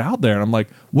leave it out there. And I'm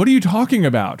like, what are you talking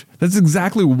about? That's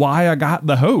exactly why I got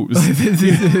the hose.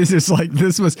 It's like,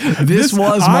 this was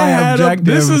my objective.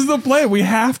 This is the plan. We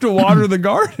have to water the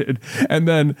garden. And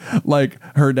then like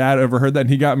her dad overheard that, and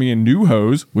he got me a new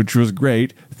hose, which was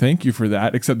great. Thank you for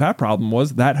that. Except that problem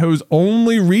was that hose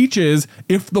only reaches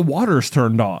if the water's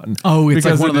turned on. Oh, it's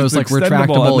because like one of those like extendable,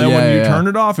 retractable. And then when you turn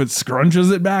it off, it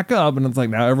scrunches it back up. And it's like,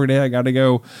 now every day I got to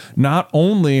go not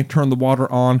only turn the water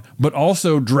on, but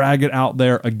also drag it out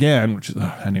there again, which is,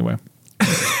 anyway.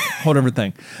 Whole different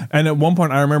thing. And at one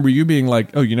point I remember you being like,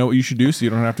 oh, you know what you should do so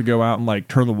you don't have to go out and like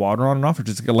turn the water on and off, or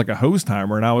just get like a hose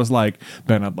timer. And I was like,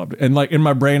 Ben, I'd love it. And like in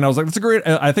my brain I was like, that's a great,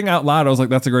 I think out loud I was like,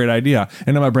 that's a great idea.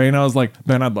 And in my brain I was like,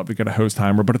 Ben, I'd love to get a hose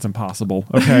timer, but it's impossible.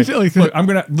 Okay. Look,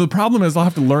 the problem is I'll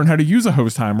have to learn how to use a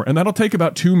hose timer, and that'll take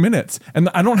about 2 minutes. And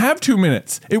I don't have 2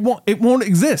 minutes. It won't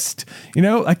exist. You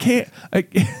know,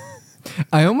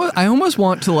 I almost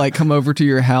want to like come over to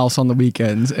your house on the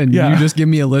weekends and you just give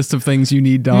me a list of things you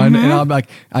need done, and I'll be like,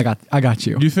 I got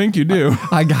you. You think you do?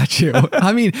 I got you.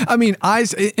 I mean,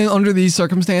 under these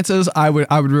circumstances, I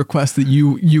would request that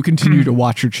you continue to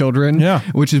watch your children,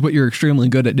 which is what you're extremely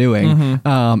good at doing.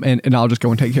 And I'll just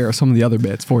go and take care of some of the other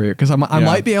bits for you, because I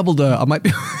might be able to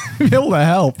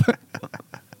help.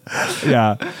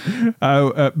 Yeah,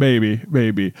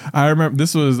 maybe. I remember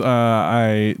this was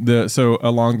so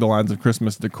along the lines of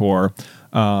Christmas decor.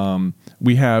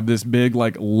 We have this big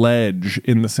like ledge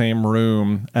in the same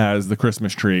room as the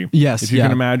Christmas tree. Yes, if you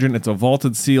can imagine, it's a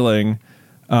vaulted ceiling.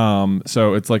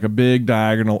 So it's like a big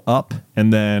diagonal up,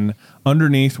 and then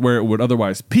underneath where it would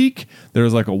otherwise peak,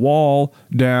 there's like a wall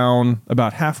down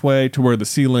about halfway to where the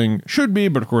ceiling should be,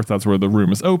 but of course that's where the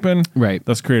room is open. Right.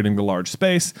 Thus creating the large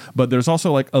space. But there's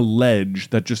also like a ledge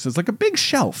that just is like a big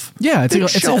shelf. Yeah, it's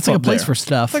like a place for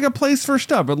stuff. It's like a place for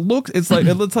stuff.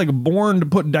 It's like born to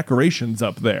put decorations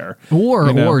up there.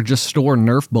 Or just store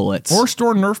Nerf bullets.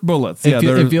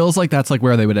 It feels like that's like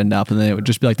where they would end up, and then it would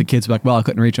just be like the kids would be like, well, I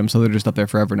couldn't reach them, so they're just up there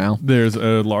forever now. There's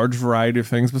a large variety of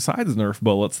things besides Nerf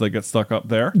bullets that get stuck up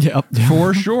there. Yep.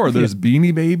 For sure. There's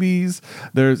Beanie Babies.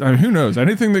 Who knows?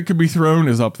 Anything that could be thrown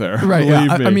is up there. Right. Yeah.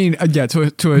 I mean,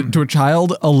 to a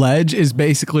child, a ledge is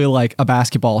basically like a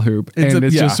basketball hoop.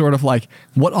 It's just sort of like,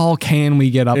 what all can we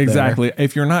get up there? Exactly.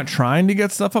 If you're not trying to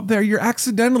get stuff up there, you're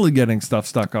accidentally getting stuff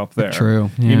stuck up there.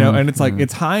 True. Yeah. You know, and it's like,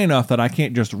 it's high enough that I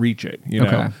can't just reach it, you know?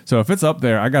 Okay. So if it's up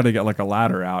there, I got to get like a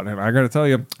ladder out. And I got to tell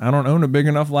you, I don't own a big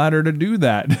enough ladder to do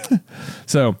that.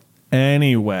 So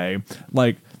anyway,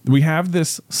 like, we have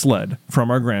this sled from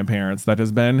our grandparents that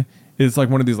it's like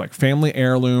one of these like family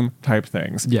heirloom type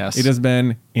things. Yes. It has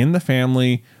been in the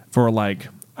family for like,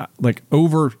 like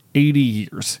over 80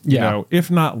 years, you Yeah. know,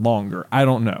 if not longer. I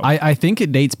don't know. I think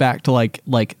it dates back to like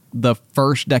the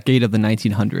first decade of the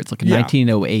 1900s, like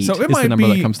 1908 So it is might the number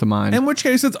be, that comes to mind. in which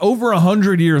case it's over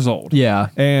 100 years old. Yeah.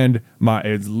 And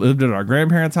it's lived at our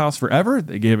grandparents' house forever.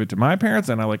 They gave it to my parents,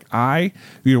 and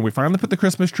we finally put the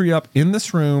Christmas tree up in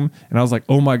this room, and I was like,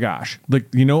 oh my gosh, like,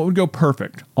 you know what would go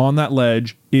perfect on that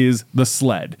ledge is the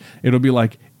sled. It'll be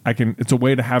like, it's a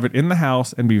way to have it in the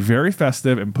house and be very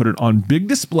festive and put it on big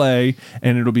display,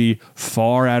 and it'll be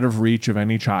far out of reach of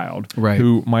any child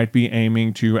who might be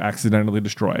aiming to accidentally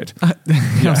destroy it. I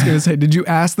was going to say, did you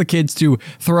ask the kids to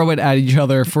throw it at each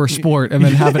other for sport and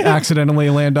then have it accidentally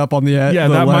land up on the edge? Yeah,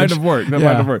 that might have worked. That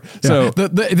might have worked. Yeah. So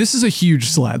this is a huge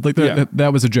sled. Like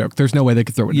that was a joke. There's no way they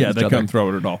could throw it. Yeah, they couldn't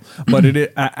throw it at all. But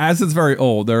as it's very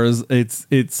old,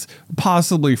 it's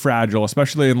possibly fragile,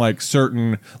 especially in like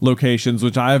certain locations,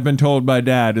 which I have been told by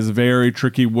Dad is very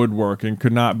tricky woodwork and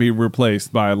could not be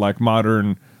replaced by like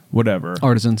modern whatever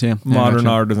artisans. Modern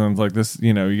artisans like this.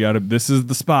 You know, this is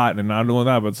the spot, and not only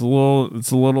that, but it's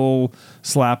a little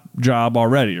slap job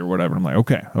already or whatever. I'm like,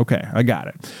 okay, I got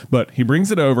it. But he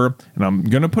brings it over, and I'm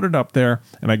gonna put it up there,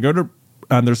 and I go to.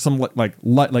 And there's some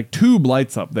like tube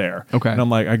lights up there. Okay. And I'm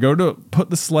like, I go to put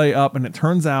the sleigh up, and it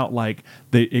turns out like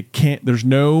there's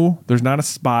not a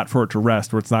spot for it to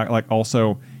rest where it's not like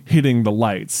also hitting the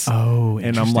lights. Oh,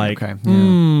 and I'm like, okay.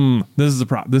 this is a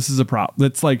problem. This is a problem.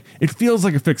 It's like, it feels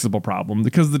like a fixable problem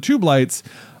because the tube lights,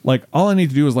 like all I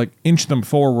need to do is like inch them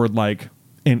forward like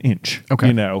an inch. Okay.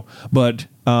 You know, but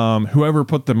whoever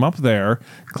put them up there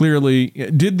clearly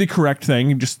did the correct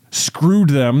thing and just screwed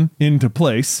them into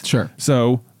place. Sure.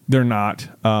 So they're not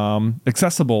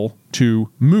accessible to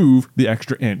move the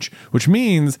extra inch, which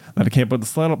means that I can't put the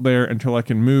sled up there until I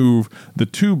can move the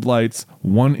tube lights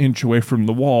 1 inch away from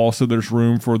the wall so there's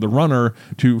room for the runner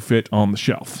to fit on the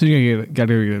shelf. So you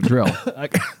gotta get a drill.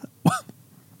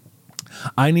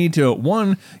 I need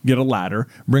to, get a ladder,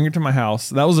 bring it to my house.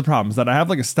 That was the problem, is that I have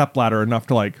like a step ladder enough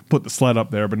to like put the sled up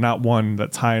there, but not one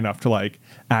that's high enough to like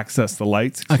access the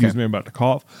lights. Excuse me, I'm about to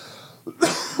cough.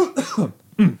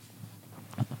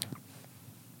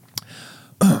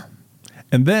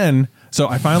 And then, so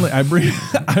I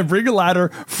bring a ladder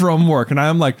from work, and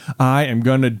I'm like, I am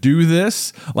going to do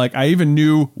this. Like, I even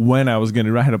knew when I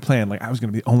had a plan. Like, I was going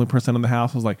to be the only person in the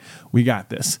house. I was like, we got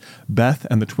this. Beth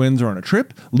and the twins are on a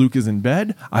trip. Luke is in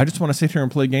bed. I just want to sit here and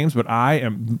play games, but I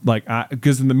am like,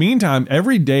 because in the meantime,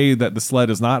 every day that the sled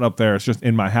is not up there, it's just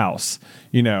in my house,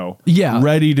 you know,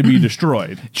 ready to be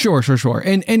destroyed. Sure.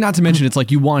 And not to mention, it's like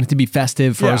you want it to be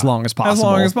festive for as long as possible. As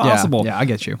long as possible. Yeah, I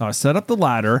get you. I set up the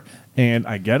ladder, and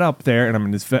I get up there, and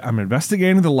I'm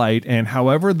investigating the light, and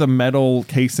however the metal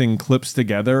casing clips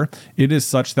together, it is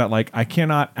such that like I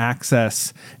cannot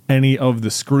access any of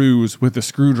the screws with the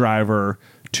screwdriver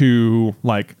to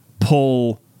like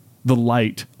pull the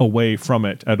light away from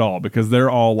it at all, because they're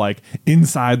all like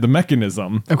inside the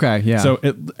mechanism. Okay, yeah. So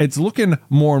it's looking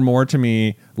more and more to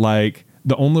me like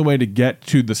the only way to get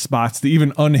to the spots to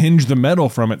even unhinge the metal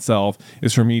from itself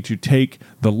is for me to take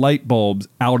the light bulbs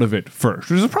out of it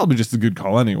first, which is probably just a good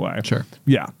call anyway. Sure.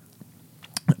 Yeah.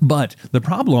 But the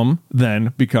problem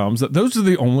then becomes that those are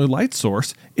the only light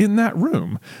source in that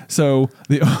room. So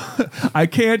I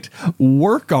can't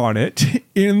work on it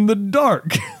in the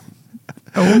dark.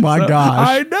 Oh my gosh.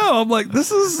 I know. I'm like,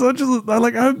 this is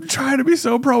I'm trying to be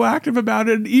so proactive about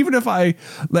it. And even if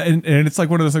and it's like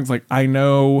one of those things, like I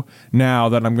know now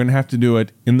that I'm going to have to do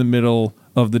it in the middle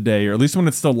of the day, or at least when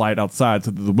it's still light outside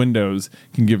so that the windows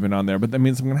can give in on there. But that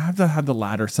means I'm going to have the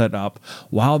ladder set up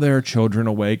while there are children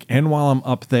awake and while I'm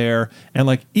up there. And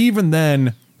like, even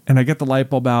then, and I get the light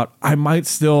bulb out, I might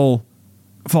still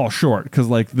fall short because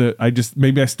like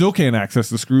maybe I still can't access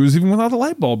the screws even without the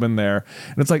light bulb in there.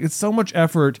 And it's like, it's so much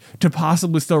effort to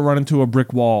possibly still run into a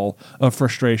brick wall of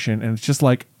frustration. And it's just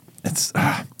like,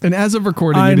 and as of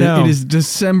recording, it is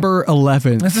December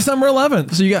 11th. It's December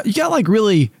 11th. So you got like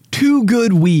really 2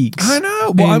 good weeks. I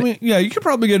know. Well, I mean, yeah, you could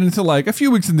probably get into like a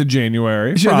few weeks into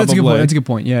January. Sure, that's a good point. That's a good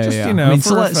point. Yeah, just, yeah. You know, I mean,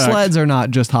 sleds are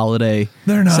not just holiday.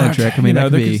 They're not centric. I mean,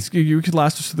 you could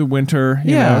last us through the winter.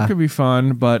 You know, it could be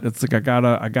fun, but it's like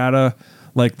I gotta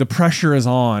like the pressure is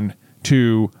on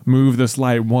to move this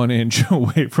light 1 inch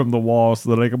away from the wall so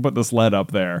that I can put the sled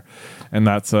up there. And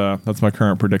that's my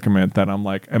current predicament, that I'm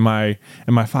like, am I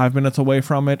 5 minutes away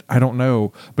from it? I don't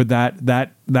know. But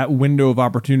that window of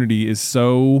opportunity is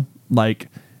so like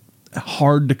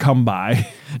hard to come by.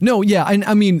 No, yeah, and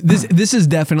I mean this is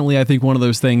definitely, I think, one of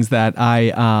those things that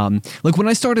I like when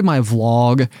I started my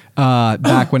vlog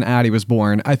back when Addie was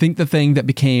born. I think the thing that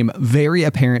became very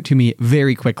apparent to me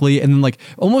very quickly, and then like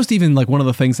almost even like one of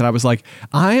the things that I was like,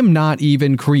 I am not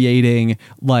even creating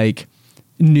like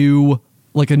a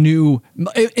new,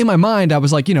 in my mind, I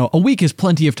was like, a week is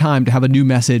plenty of time to have a new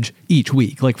message each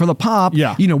week. Like for the pop,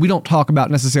 yeah. We don't talk about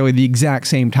necessarily the exact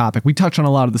same topic. We touch on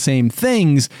a lot of the same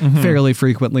things fairly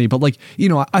frequently, but like,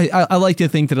 I like to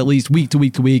think that at least week to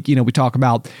week to week, we talk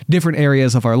about different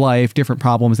areas of our life, different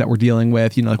problems that we're dealing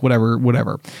with, like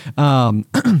whatever.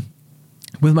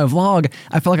 With my vlog,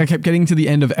 I felt like I kept getting to the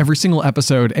end of every single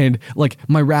episode, and like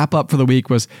my wrap up for the week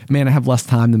was, man, I have less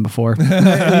time than before.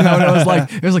 And I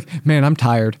was like, man, I'm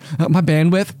tired. My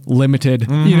bandwidth limited,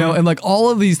 and like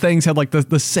all of these things had like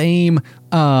the same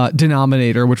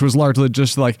denominator, which was largely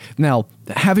just like, now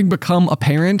having become a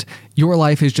parent, your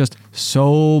life is just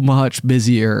so much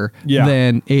busier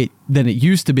than it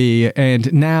used to be.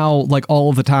 And now like all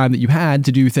of the time that you had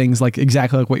to do things like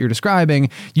exactly like what you're describing,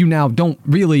 you now don't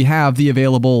really have the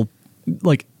available,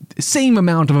 like same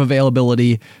amount of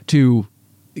availability to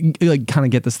like kind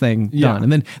of get this thing done. And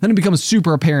then it becomes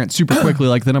super apparent super quickly,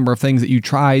 like the number of things that you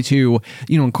try to,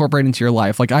 incorporate into your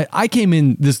life. Like I came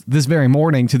in this very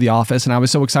morning to the office, and I was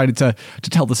so excited to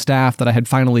tell the staff that I had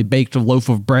finally baked a loaf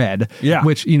of bread,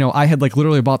 which, I had like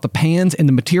literally bought the pans and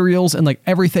the materials and like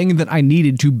everything that I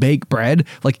needed to bake bread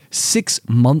like 6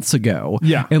 months ago.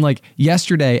 Yeah. And like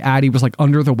yesterday, Addie was like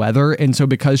under the weather. And so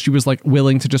because she was like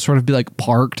willing to just sort of be like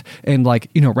parked and like,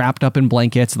 wrapped up in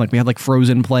blankets, and like we had like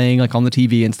Frozen playing like on the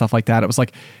TV and stuff like that, it was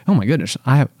like, oh my goodness,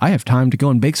 I have time to go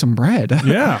and bake some bread.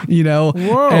 Yeah.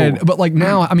 Whoa. But like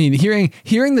now, I mean, hearing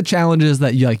the challenges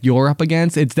that you're up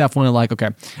against, it's definitely like, okay,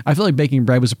 I feel like baking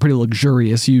bread was a pretty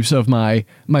luxurious use of my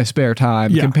spare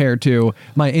time compared to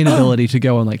my inability to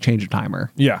go and like change a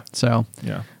timer. Yeah. So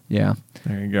yeah.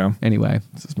 There you go. Anyway,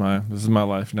 this is my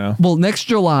life now. Well, next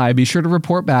July, be sure to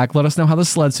report back. Let us know how the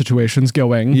sled situation's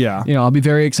going. Yeah. I'll be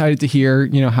very excited to hear,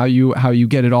 how you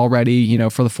get it all ready,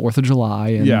 for the 4th of July.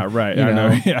 And, yeah, right. I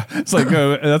know. Yeah. It's like,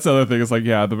 that's the other thing. It's like,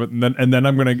 and then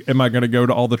am I going to go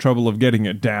to all the trouble of getting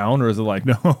it down, or is it like,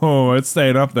 no, it's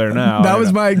staying up there now? That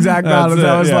was my exact thought.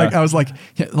 I was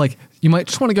like, you might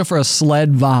just want to go for a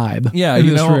sled vibe. Yeah, in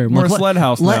this room. We're a sled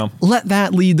house now. Let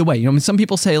that lead the way. I mean, some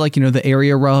people say like, the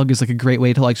area rug is like a great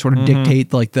way to like sort of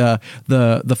dictate like the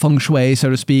feng shui, so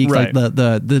to speak, right. like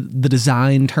the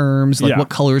design terms, like what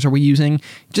colors are we using?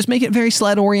 Just make it very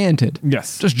sled oriented.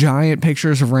 Yes. Just giant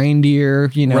pictures of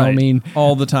reindeer, right. I mean,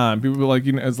 all the time. People be like,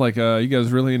 it's like, you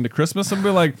guys really into Christmas? And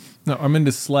be like, no, I'm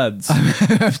into sleds.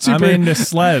 I'm into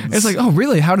sleds. It's like, oh,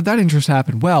 really? How did that interest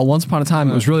happen? Well, once upon a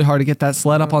time, it was really hard to get that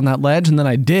sled up on that ledge, and then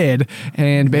I did,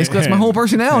 and basically that's my whole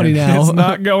personality now. It's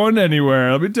not going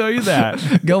anywhere. Let me tell you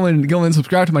that. Go and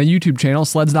subscribe to my YouTube channel,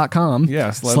 sleds.com.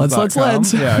 Yeah,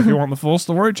 sleds. Yeah, if you want the full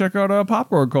story, check out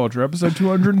Popcorn Culture, episode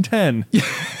 210.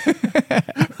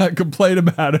 I complained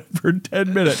about it for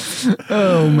 10 minutes.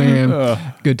 Oh, man.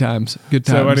 Good times.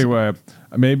 So anyway,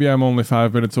 maybe I'm only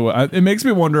 5 minutes away. It makes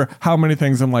me wonder how many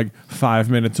things I'm like 5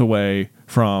 minutes away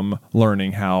from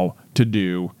learning how to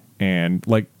do. And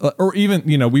like, or even,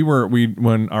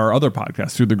 when our other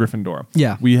podcast, Through the Gryffindor,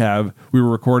 we were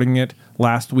recording it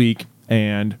last week,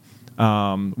 and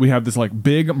we have this like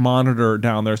big monitor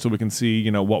down there so we can see,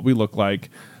 what we look like.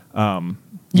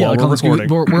 Like we're recording.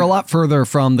 We're a lot further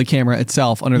from the camera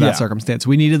itself under that circumstance.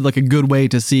 We needed like a good way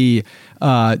to see,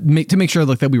 to make sure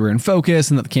like that we were in focus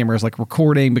and that the camera is like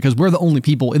recording, because we're the only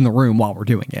people in the room while we're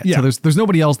doing it. Yeah. So there's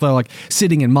nobody else there like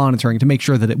sitting and monitoring to make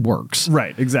sure that it works.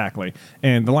 Right, exactly.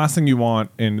 And the last thing you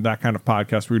want in that kind of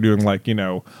podcast where you're doing like,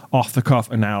 off the cuff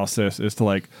analysis is to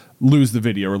like lose the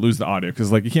video or lose the audio,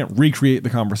 because like you can't recreate the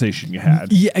conversation you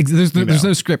had. Yeah, there's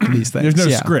no script to these things. There's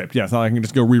no script. Yeah, it's not like I can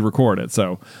just go re-record it.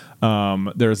 So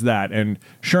there's that. And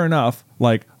sure enough,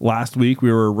 like last week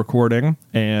we were recording,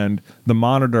 and the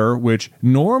monitor, which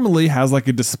normally has like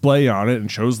a display on it and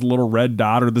shows the little red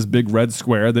dot or this big red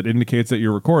square that indicates that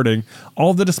you're recording,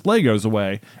 all the display goes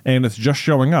away and it's just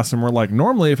showing us. And we're like,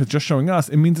 normally if it's just showing us,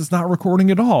 it means it's not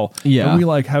recording at all. Yeah. And we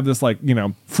like have this like,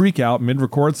 freak out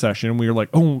mid-record session. We were like,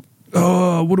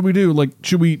 what do we do? Like,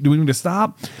 do we need to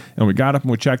stop? And we got up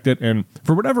and we checked it, and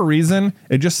for whatever reason,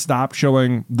 it just stopped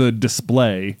showing the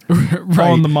display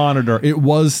on the monitor. It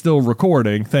was still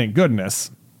recording, thank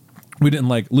goodness. We didn't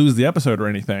like lose the episode or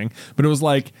anything, but it was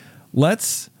like,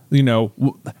 let's,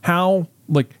 how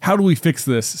do we fix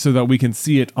this so that we can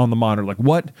see it on the monitor? Like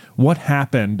what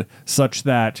happened such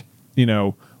that,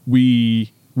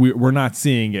 we're not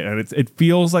seeing it, and it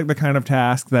feels like the kind of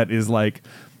task that is like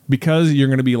because you're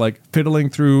going to be like fiddling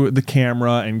through the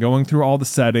camera and going through all the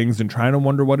settings and trying to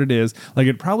wonder what it is, like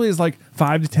it probably is like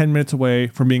 5 to 10 minutes away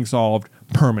from being solved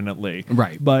permanently.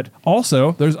 Right. But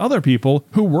also there's other people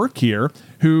who work here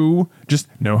who just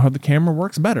know how the camera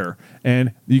works better,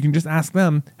 and you can just ask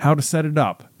them how to set it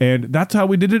up. And that's how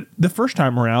we did it the first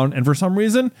time around. And for some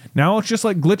reason now it's just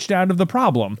like glitched out of the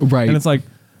problem. Right. And it's like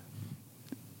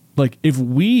if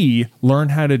we learn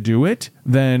how to do it,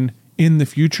 then in the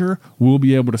future we'll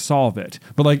be able to solve it.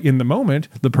 But like in the moment,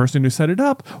 the person who set it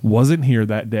up wasn't here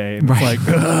that day. And Right. it's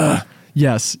like, ugh.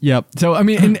 Yes. Yep. So, I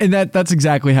mean, and that's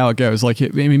exactly how it goes. Like, I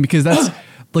mean, because that's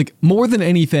like more than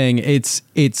anything, it's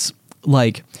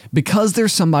like, because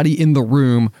there's somebody in the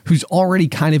room who's already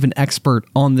kind of an expert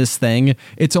on this thing,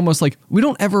 it's almost like we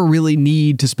don't ever really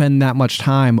need to spend that much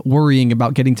time worrying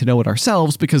about getting to know it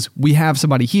ourselves, because we have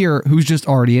somebody here who's just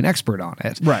already an expert on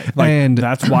it. Right. Like, and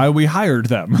that's why we hired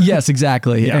them. Yes,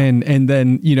 exactly. Yeah. And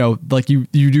then, you know, like you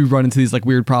do run into these like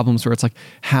weird problems where it's like,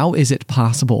 how is it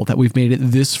possible that we've made it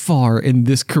this far in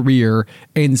this career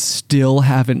and still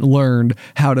haven't learned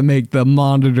how to make the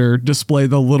monitor display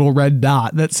the little red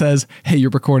dot that says, hey, you're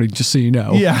recording, just so you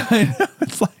know. Yeah. I know.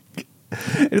 It's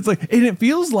like, and it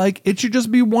feels like it should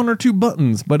just be 1 or 2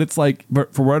 buttons, but it's like,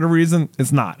 but for whatever reason,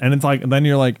 it's not. And it's like, and then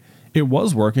you're like, it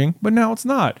was working, but now it's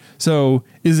not. So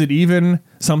is it even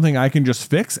something I can just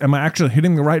fix? Am I actually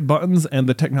hitting the right buttons and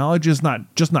the technology is not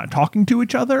talking to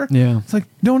each other? Yeah. It's like,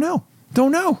 don't know.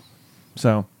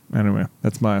 So anyway,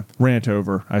 that's my rant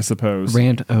over, I suppose.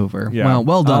 Rant over. Yeah.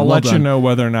 Well done. I'll well let you done. know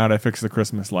whether or not I fix the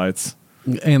Christmas lights.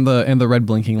 And the red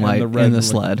blinking light and the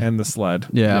sled. And the sled.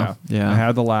 Yeah. I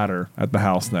had the ladder at the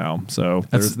house now, so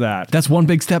there's that. That's one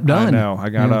big step done. I know. I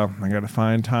gotta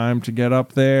find time to get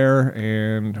up there,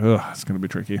 and it's gonna be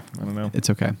tricky. I don't know.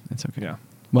 It's okay. It's okay. Yeah.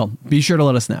 Well, be sure to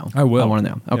let us know. I will. I want to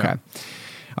know. Okay. Yeah.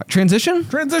 All right, transition.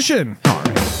 All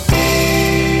right.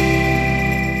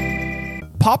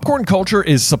 Popcorn Culture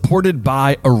is supported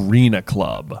by Arena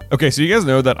Club. Okay, so you guys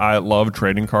know that I love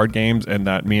trading card games and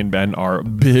that me and Ben are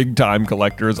big time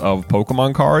collectors of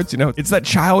Pokemon cards. You know, it's that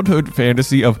childhood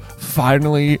fantasy of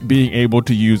finally being able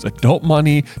to use adult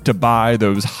money to buy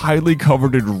those highly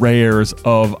coveted rares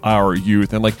of our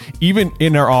youth. And like, even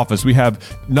in our office, we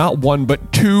have not 1,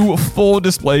 but 2 full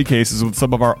display cases with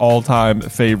some of our all-time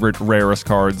favorite rarest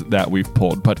cards that we've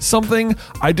pulled. But something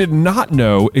I did not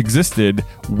know existed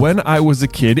when I was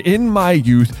a kid in my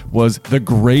youth was the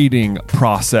grading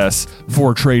process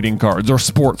for trading cards or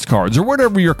sports cards or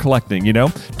whatever you're collecting. You know,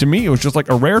 to me it was just like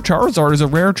a rare Charizard is a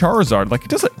rare Charizard. Like, it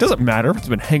doesn't matter if it's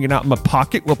been hanging out in my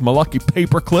pocket with my lucky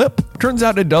paper clip. Turns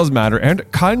out it does matter, and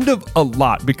kind of a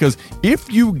lot, because if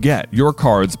you get your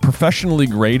cards professionally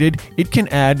graded, it can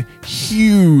add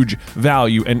huge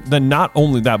value. And then not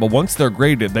only that, but once they're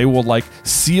graded, they will like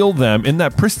seal them in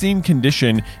that pristine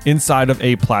condition inside of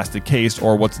a plastic case,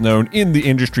 or what's known in the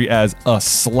industry as a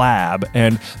slab.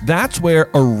 And that's where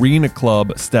Arena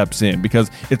Club steps in,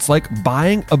 because it's like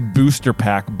buying a booster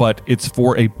pack, but it's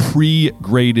for a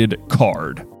pre-graded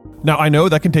card. Now, I know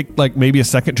that can take like maybe a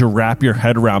second to wrap your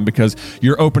head around, because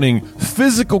you're opening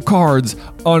physical cards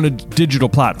on a digital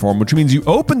platform, which means you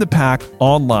open the pack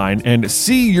online and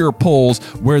see your pulls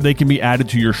where they can be added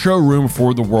to your showroom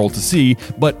for the world to see,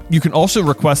 but you can also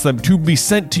request them to be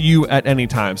sent to you at any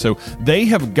time. So they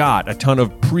have got a ton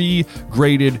of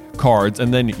pre-graded cards,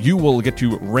 and then you will get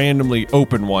to randomly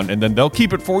open one, and then they'll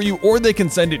keep it for you, or they can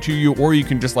send it to you, or you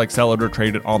can just like sell it or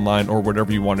trade it online or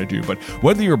whatever you want to do. But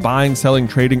whether you're buying, selling,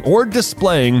 trading, or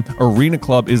displaying, Arena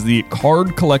Club is the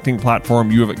card collecting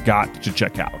platform you have got to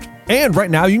check out. And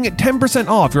right now, you can get 10%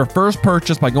 off your first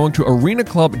purchase by going to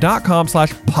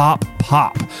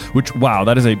arenaclub.com/poppop, which, wow,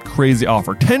 that is a crazy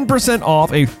offer. 10%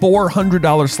 off a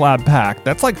 $400 slab pack.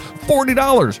 That's like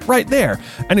 $40 right there.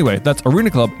 Anyway, that's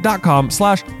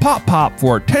arenaclub.com/poppop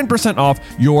for 10% off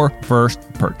your first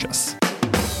purchase.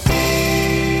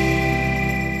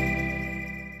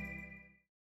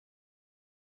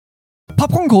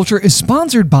 Popcorn Culture is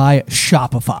sponsored by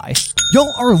Shopify.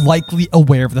 Y'all are likely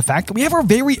aware of the fact that we have our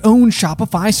very own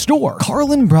Shopify store,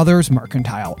 Carlin Brothers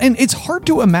Mercantile, and it's hard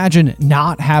to imagine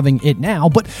not having it now,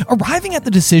 but arriving at the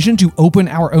decision to open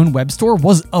our own web store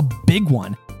was a big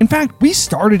one. In fact, we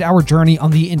started our journey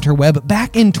on the interweb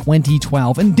back in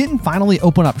 2012 and didn't finally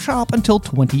open up shop until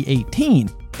 2018.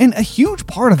 And a huge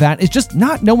part of that is just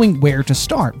not knowing where to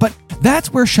start, but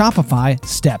that's where Shopify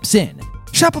steps in.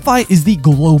 Shopify is the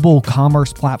global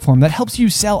commerce platform that helps you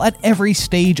sell at every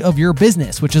stage of your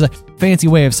business, which is a fancy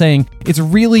way of saying it's a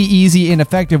really easy and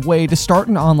effective way to start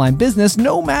an online business,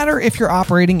 no matter if you're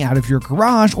operating out of your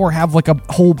garage or have like a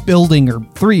whole building or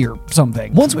 3 or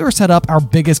something. Once we were set up, our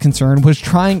biggest concern was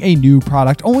trying a new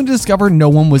product only to discover no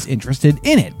one was interested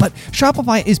in it. But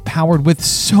Shopify is powered with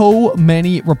so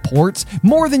many reports,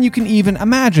 more than you can even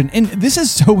imagine. And this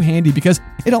is so handy because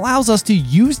it allows us to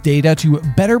use data to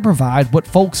better provide what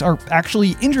folks are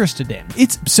actually interested in.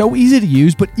 It's so easy to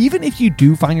use, but even if you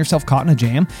do find yourself caught in a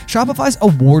jam, Shopify's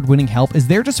award-winning help is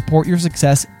there to support your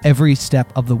success every step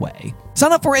of the way.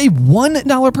 Sign up for a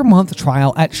 $1 per month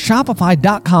trial at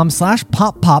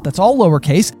shopify.com/poppop. That's all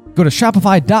lowercase. Go to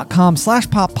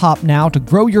shopify.com/poppop now to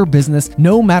grow your business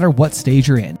no matter what stage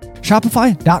you're in.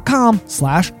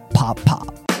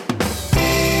 Shopify.com/poppop.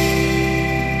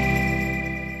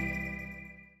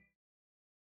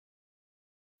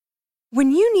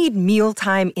 When you need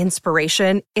mealtime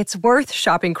inspiration, it's worth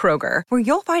shopping Kroger, where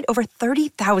you'll find over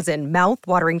 30,000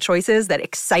 mouth-watering choices that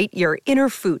excite your inner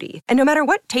foodie. And no matter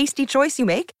what tasty choice you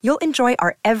make, you'll enjoy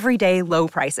our everyday low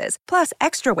prices, plus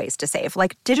extra ways to save,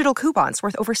 like digital coupons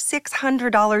worth over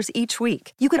 $600 each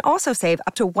week. You can also save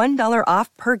up to $1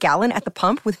 off per gallon at the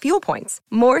pump with fuel points.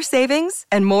 More savings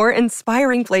and more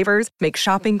inspiring flavors make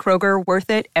shopping Kroger worth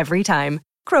it every time.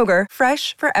 Kroger,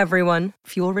 fresh for everyone.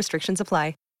 Fuel restrictions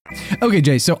apply. Okay,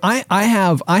 Jay. So I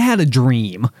had a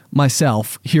dream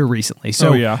myself here recently.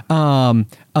 So a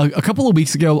couple of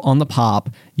weeks ago on the Pop,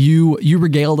 you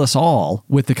regaled us all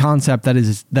with the concept that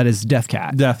is Death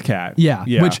Cat. Death Cat. Yeah,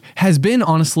 which has been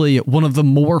honestly one of the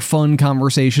more fun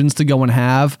conversations to go and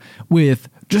have with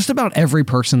just about every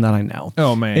person that I know.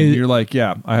 Oh man, you're like,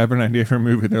 yeah, I have an idea for a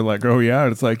movie. They're like, oh yeah,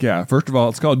 and it's like, yeah. First of all,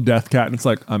 it's called Death Cat, and it's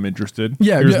like, I'm interested.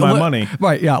 Yeah, here's my money.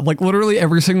 Right, yeah, like literally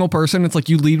every single person. It's like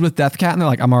you lead with Death Cat, and they're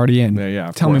like, I'm already in.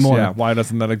 Yeah. Tell me more. Yeah, why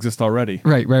doesn't that exist already?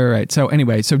 Right. So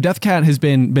anyway, so Death Cat has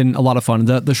been a lot of fun.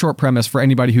 The short premise for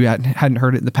anybody who hadn't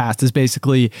heard it in the past is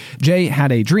basically Jay had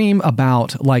a dream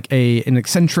about like an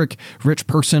eccentric rich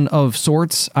person of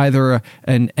sorts, either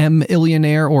an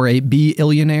M-illionaire or a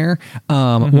B-illionaire,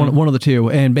 one of the two.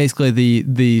 And basically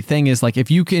the thing is like,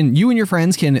 if you and your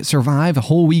friends can survive a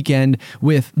whole weekend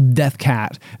with Death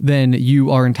Cat, then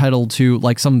you are entitled to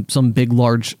like some big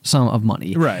large sum of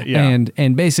money. Right. Yeah.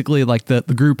 And basically like the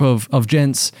group of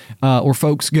gents or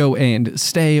folks go and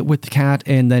stay with the cat,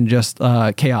 and then just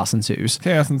chaos ensues.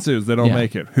 They don't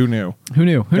make it. Who knew?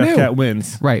 Death Cat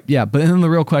wins. Right. Yeah. But then the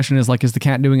real question is like, is the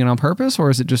cat doing it on purpose, or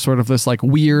is it just sort of this like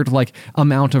weird like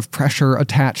amount of pressure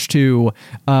attached to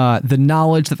the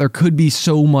knowledge that there could be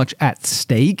so much at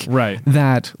stake, right,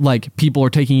 that like people are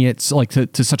taking it like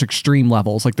to such extreme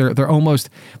levels. Like they're almost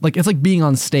like, it's like being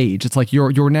on stage. It's like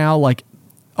you're now like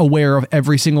aware of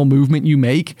every single movement you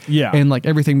make. Yeah. And like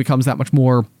everything becomes that much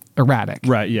more erratic.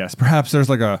 Right. Yes. Perhaps there's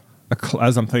like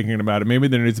as I'm thinking about it, maybe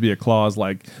there needs to be a clause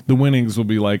like the winnings will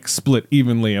be like split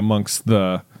evenly amongst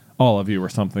all of you or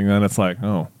something. Then it's like,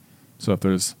 oh, so if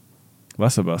there's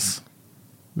less of us,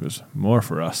 there's more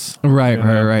for us.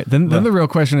 Right. Then the real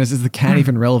question is the cat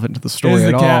even relevant to the story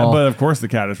at all? But of course the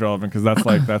cat is relevant, because that's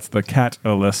the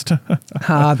catalyst.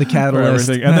 The catalyst.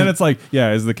 And then it's like,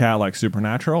 yeah, is the cat like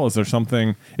supernatural? Is there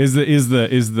something? Is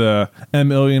the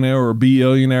M-illionaire or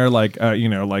B-illionaire like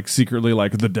like secretly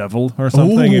like the devil or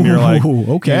something? Ooh, and you're like,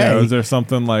 okay, is there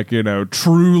something like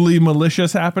truly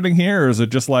malicious happening here, or is it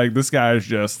just like this guy is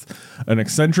just an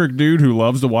eccentric dude who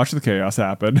loves to watch the chaos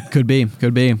happen? Could be.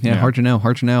 Yeah. Hard to know.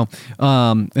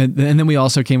 And then we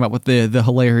also came up with the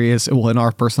hilarious, well, in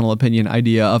our personal opinion,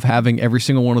 idea of having every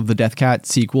single one of the Death Cat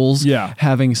sequels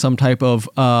having some type of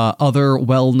other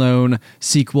well-known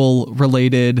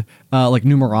sequel-related like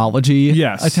numerology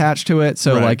attached to it.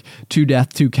 So like to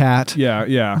Death to Cat.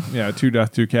 Yeah. To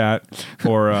Death to Cat,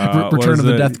 or Return of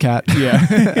the Death Cat.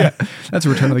 Yeah. That's a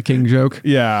Return of the King joke.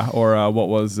 Yeah, or what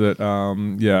was it?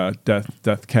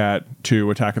 Death Cat 2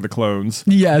 Attack of the Clones.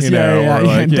 Yes, Or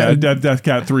like, Death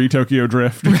Cat 3 Tokyo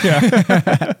Drift.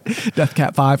 Yeah. Death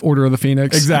Cat 5 Order of the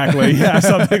Phoenix. Exactly. Yeah,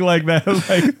 something like that.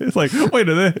 It's like wait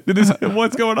a minute,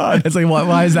 what's going on? It's like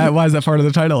why is that part of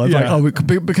the title? It's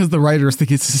like, because the writers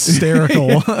think it's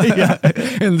hysterical.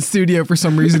 And the studio for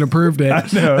some reason approved it. I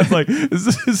know. It's like, is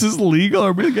this legal?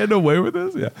 Are we getting away with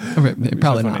this? Yeah.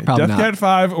 Probably not. Probably Death not. Cat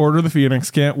 5 Order of the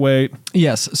Phoenix. Can't wait.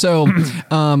 Yes. So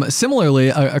similarly,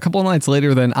 a couple of nights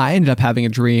later, then I ended up having a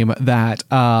dream that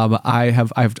I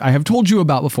have told you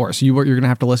about before, so you're going to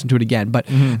have to listen to it again. But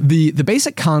the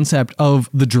basic concept of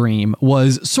the dream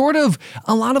was sort of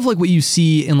a lot of like what you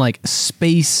see in like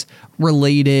space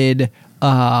related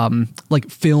like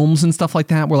films and stuff like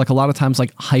that, where like a lot of times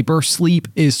like hypersleep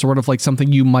is sort of like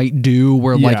something you might do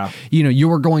where like, you know,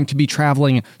 you are going to be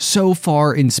traveling so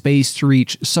far in space to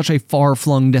reach such a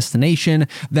far-flung destination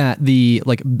that the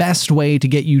like best way to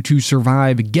get you to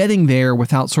survive getting there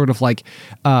without sort of like,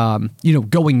 you know,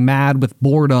 going mad with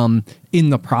boredom in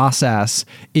the process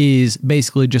is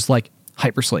basically just like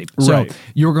hypersleep. So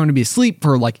you're going to be asleep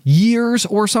for like years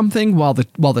or something while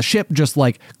the ship just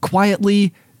like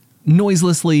quietly,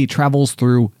 noiselessly travels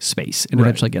through space and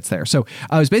eventually gets there. So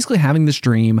I was basically having this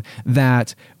dream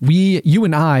that you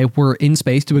and I were in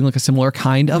space doing like a similar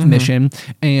kind of mission,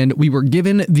 and we were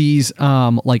given these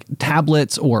like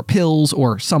tablets or pills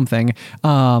or something,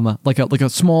 like a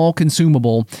small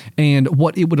consumable, and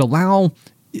what it would allow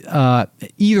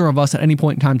either of us at any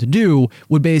point in time to do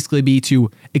would basically be to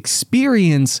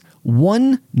experience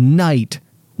one night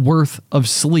worth of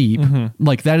sleep.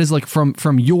 Like that is like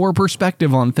from your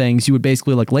perspective on things, you would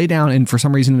basically like lay down and for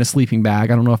some reason in a sleeping bag.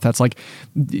 I don't know if that's like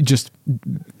just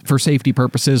for safety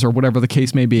purposes or whatever the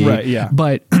case may be.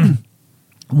 But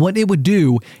what it would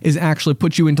do is actually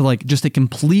put you into like just a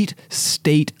complete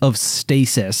state of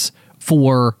stasis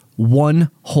for one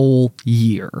whole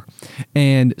year.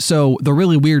 And so the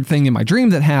really weird thing in my dream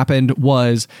that happened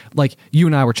was like you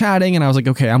and I were chatting and I was like,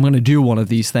 okay, I'm going to do one of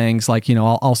these things. Like, you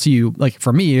know, I'll see you, like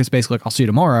for me, it's basically like, I'll see you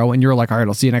tomorrow. And you're like, all right,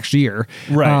 I'll see you next year.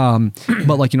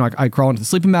 But like, you know, I crawl into the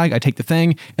sleeping bag, I take the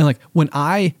thing. And like, when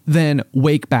I then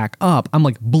wake back up, I'm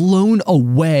like blown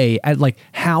away at like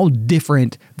how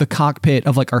different the cockpit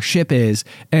of like our ship is.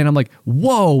 And I'm like,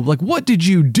 whoa, like what did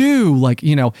you do? Like,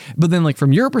 you know, but then like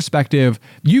from your perspective,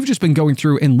 you've just been going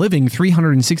through and living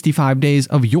 365 days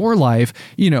of your life,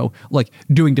 you know, like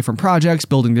doing different projects,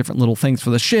 building different little things for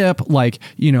the ship, like,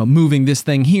 you know, moving this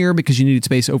thing here because you needed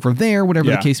space over there, whatever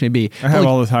the case may be. I have like,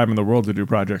 all the time in the world to do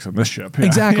projects on this ship.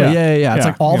 Exactly. Yeah. It's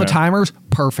like all the timers,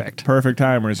 perfect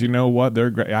timers. You know what? They're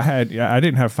great. I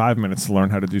didn't have 5 minutes to learn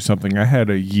how to do something. I had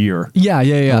a year. To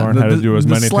learn how to do as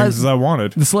many things as I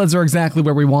wanted. The sleds are exactly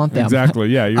where we want them. Exactly.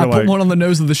 Yeah. I put one on the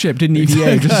nose of the ship. Didn't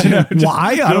EVA.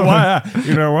 Why? I don't know.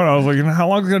 You know what? I was like, how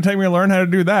long is it going to take me to learn how to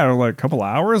do that? I was like, a couple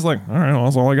hours. Like, all right, well,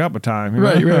 that's all I got but time.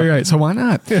 Right. So why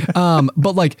not?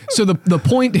 But like, so the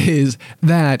point is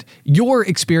that you're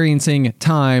experiencing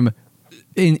time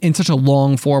in such a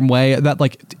long form way that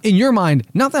like in your mind,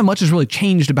 not that much has really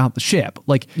changed about the ship.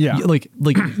 Like, like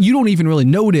you don't even really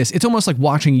notice. It's almost like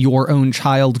watching your own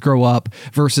child grow up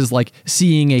versus like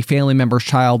seeing a family member's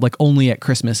child like only at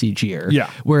Christmas each year.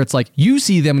 Where it's like you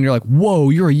see them and you're like, whoa,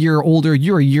 you're a year older,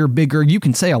 you're a year bigger, you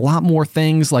can say a lot more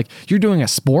things. Like you're doing a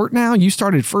sport now, you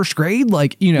started first grade.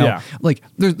 Like, you know, like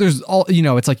there's all, you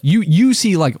know, it's like you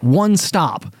see like one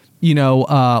stop, you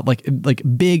know, like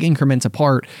big increments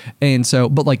apart. And so,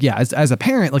 but like, yeah, as a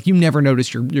parent, like you never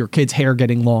notice your kid's hair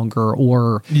getting longer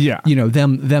or, you know,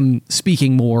 them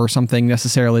speaking more or something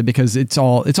necessarily because it's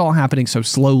all happening so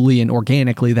slowly and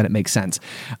organically that it makes sense.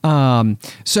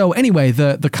 So anyway,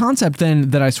 the concept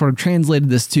then that I sort of translated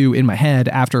this to in my head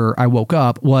after I woke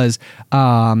up was,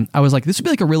 I was like, this would be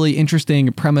like a really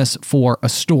interesting premise for a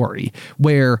story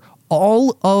where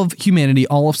all of humanity,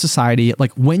 all of society,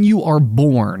 like when you are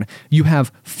born, you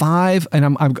have 5,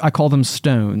 and I call them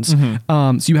stones.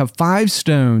 So you have 5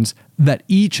 stones that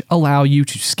each allow you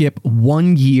to skip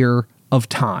 1 year of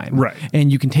time. Right.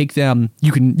 And you can take them,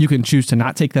 you can choose to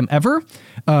not take them ever.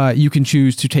 You can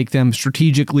choose to take them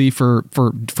strategically for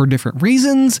different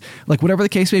reasons, like whatever the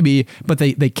case may be, but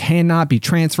they cannot be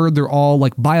transferred. They're all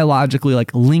like biologically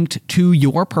like linked to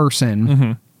your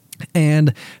person.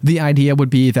 And the idea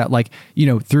would be that like, you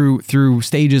know, through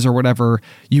stages or whatever,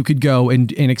 you could go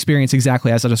and experience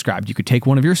exactly as I described. You could take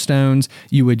one of your stones,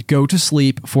 you would go to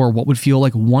sleep for what would feel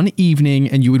like one evening,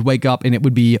 and you would wake up and it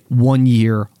would be 1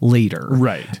 year later.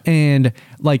 Right. And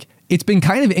like, it's been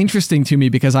kind of interesting to me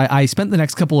because I spent the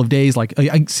next couple of days like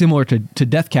similar to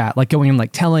Death Cat, like going and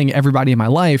like telling everybody in my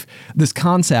life this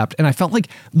concept. And I felt like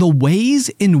the ways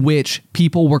in which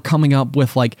people were coming up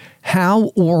with like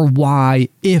how or why,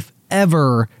 if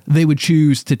ever, they would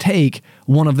choose to take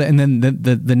one of the, and then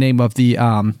the name of the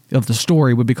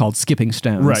story would be called Skipping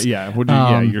Stones. Right.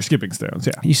 Yeah. Your skipping stones.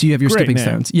 Yeah. You have your Great skipping name.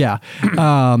 stones. Yeah.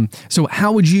 So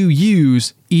how would you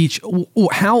use each,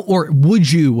 or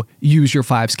would you use your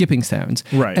 5 skipping stones?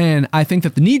 Right. And I think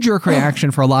that the knee-jerk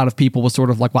reaction for a lot of people was sort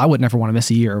of like, well, I would never want to miss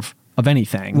a year of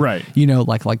anything. Right. You know,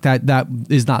 like that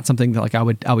is not something that like I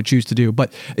would choose to do.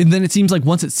 But and then it seems like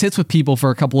once it sits with people for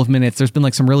a couple of minutes, there's been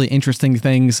like some really interesting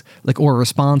things like or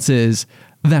responses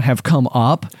that have come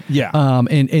up. Yeah.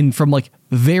 And from like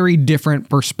very different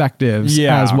perspectives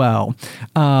as well.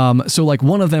 So like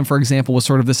one of them, for example, was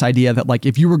sort of this idea that like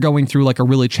if you were going through like a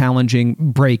really challenging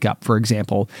breakup, for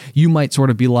example, you might sort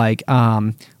of be like,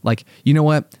 you know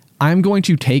what? I'm going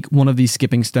to take one of these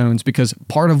skipping stones because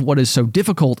part of what is so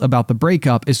difficult about the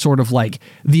breakup is sort of like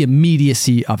the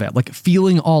immediacy of it, like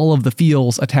feeling all of the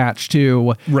feels attached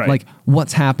to like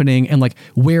what's happening and like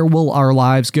where will our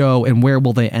lives go and where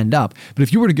will they end up. But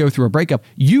if you were to go through a breakup,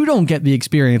 you don't get the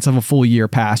experience of a full year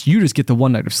past. You just get the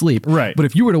one night of sleep. Right. But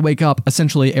if you were to wake up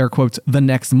essentially air quotes the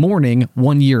next morning,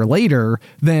 1 year later,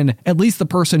 then at least the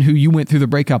person who you went through the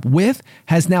breakup with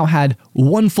has now had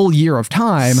 1 full year of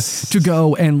time to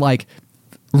go and like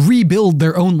rebuild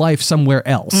their own life somewhere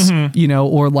else, you know,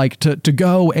 or like to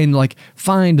go and like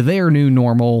find their new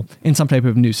normal in some type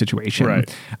of new situation.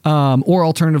 Right. Or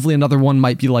alternatively, another one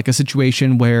might be like a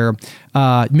situation where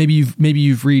maybe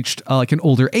you've reached like an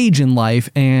older age in life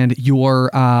and you're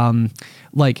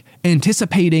like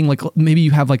anticipating, like maybe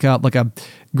you have like a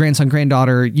grandson,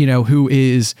 granddaughter, you know, who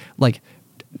is like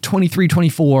 23,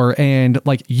 24, and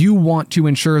like you want to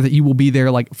ensure that you will be there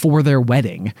like for their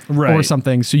wedding or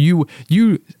something. So you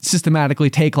systematically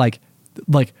take like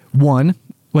one,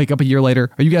 wake up a year later.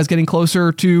 Are you guys getting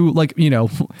closer to like, you know,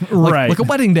 like a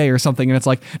wedding day or something? And it's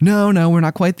like, no, we're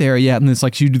not quite there yet. And it's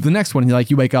like, you do the next one. And like,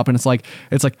 you wake up and it's like,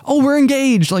 oh, we're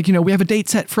engaged. Like, you know, we have a date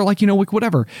set for like, you know, like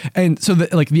whatever. And so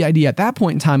like the idea at that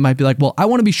point in time might be like, well, I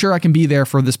want to be sure I can be there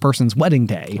for this person's wedding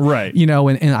day. Right. You know,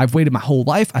 and I've waited my whole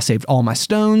life. I saved all my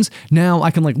stones. Now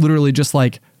I can like literally just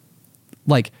like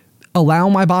allow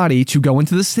my body to go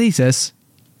into the stasis,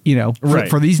 you know,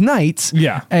 for these nights.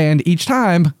 Yeah. And each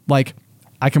time like,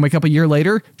 I can wake up a year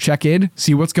later, check in,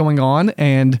 see what's going on,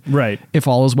 and if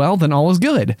all is well, then all is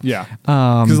good. Yeah,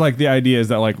 because like the idea is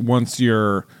that like once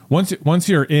you're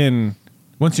in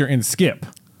skip,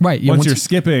 right? Yeah, once you're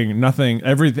skipping,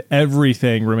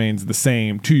 everything remains the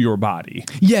same to your body.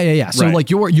 Yeah. So like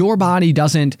your body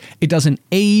doesn't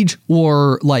age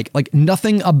or like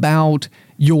nothing about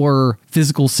your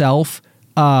physical self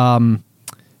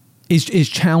is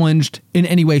challenged in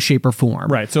any way, shape, or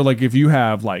form. Right. So like if you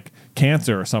have like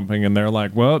cancer or something and they're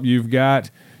like, well, you've got,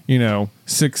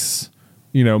 6,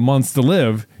 months to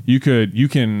live, you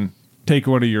can take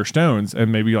one of your stones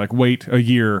and maybe like wait a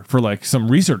year for like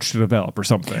some research to develop or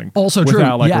something. Also true.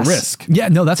 Without like yes. a risk. Yeah,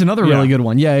 no, that's another really good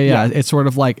one. Yeah. It's sort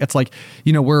of like,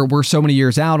 we're so many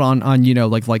years out on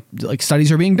like studies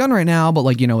are being done right now, but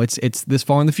like, it's this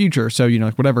far in the future. So,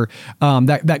 like whatever,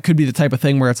 that could be the type of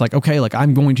thing where it's like, okay, like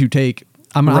I'm going to take,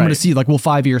 I'm going to see like, will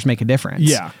 5 years make a difference?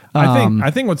 Yeah.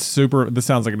 I think what's this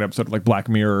sounds like an episode of like Black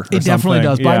Mirror. It definitely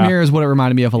does. Black Mirror is what it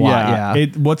reminded me of a lot. Yeah.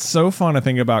 What's so fun, I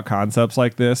think, about concepts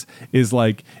like this is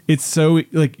like, it's so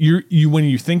like you when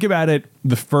you think about it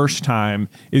the first time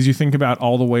is you think about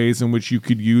all the ways in which you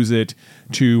could use it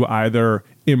to either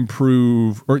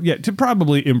improve or to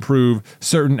probably improve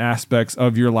certain aspects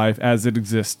of your life as it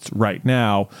exists right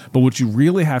now. But what you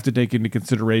really have to take into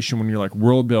consideration when you're like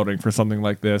world building for something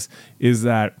like this is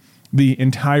that the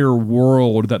entire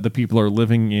world that the people are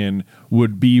living in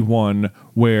would be one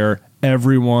where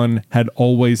everyone had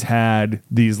always had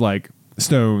these like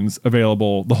stones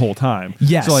available the whole time.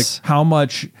 Yes. So like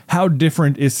how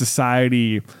different is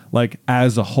society like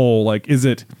as a whole? Like, is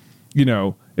it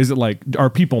like, are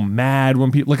people mad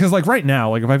when people, because like right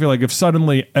now, like if I feel like if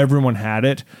suddenly everyone had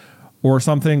it or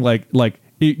something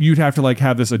you'd have to like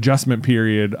have this adjustment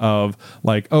period of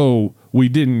like, oh, we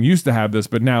didn't used to have this,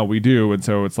 but now we do. And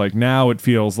so it's like, now it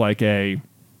feels like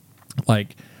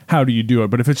how do you do it?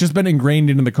 But if it's just been ingrained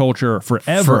into the culture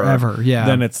forever,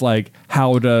 then it's like,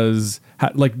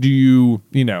 do you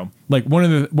like one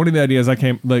of the ideas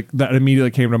that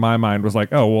immediately came to my mind was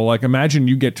like, oh, well, like imagine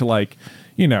you get to like,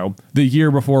 the year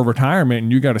before retirement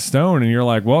and you got a stone and you're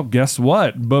like, well, guess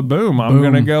what? Boom. I'm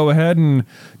going to go ahead and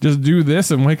just do this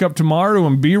and wake up tomorrow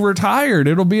and be retired.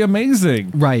 It'll be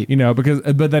amazing. Right.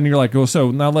 But then you're like, oh,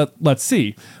 so now let's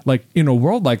see, like in a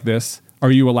world like this, are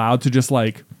you allowed to just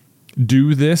like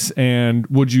do this? And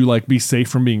would you like be safe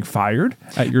from being fired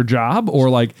at your job? Or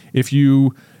like if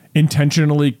you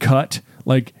intentionally cut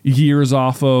like years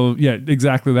off of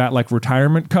exactly that, like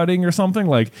retirement cutting or something,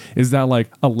 like is that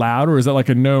like allowed or is that like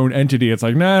a known entity? It's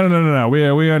like no,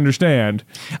 we understand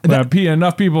that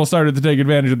enough people started to take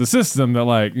advantage of the system that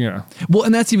like well,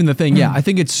 and that's even the thing. I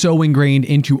think it's so ingrained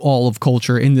into all of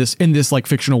culture in this like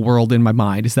fictional world in my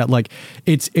mind is that like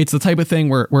it's the type of thing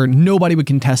where nobody would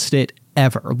contest it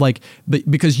ever. Like,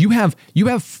 because you have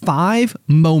 5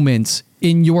 moments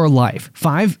in your life,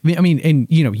 5, I mean, and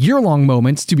year-long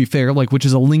moments, to be fair, like, which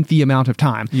is a lengthy amount of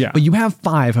time. Yeah. But you have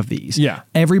 5 of these. Yeah.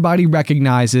 Everybody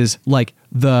recognizes like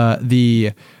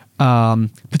the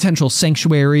potential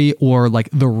sanctuary, or like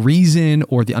the reason,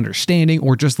 or the understanding,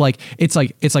 or just like it's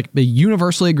like the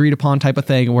universally agreed upon type of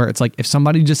thing, where it's like if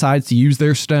somebody decides to use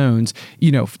their stones,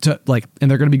 to like, and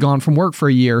they're going to be gone from work for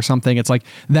a year or something, it's like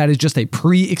that is just a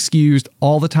pre-excused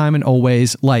all the time and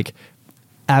always, like,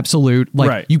 absolute, like,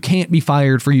 right. You can't be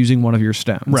fired for using one of your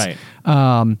stones. Right.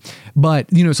 But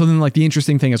so then, like, the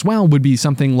interesting thing as well would be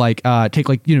something like take,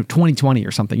 like, 2020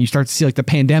 or something. You start to see like the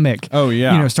pandemic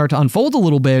start to unfold a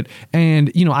little bit,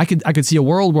 and I could see a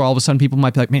world where all of a sudden people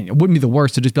might be like, man, it wouldn't be the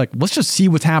worst to just be like, let's just see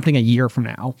what's happening a year from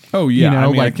now. Oh yeah. I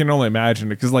mean, like, I can only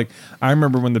imagine it, because like I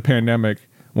remember when the pandemic,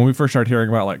 when we first started hearing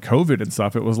about like COVID and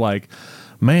stuff, it was like,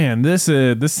 man, this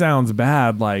sounds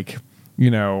bad. Like,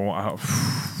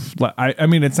 I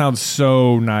mean, it sounds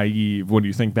so naive when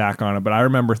you think back on it, but I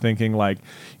remember thinking like,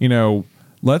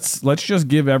 let's just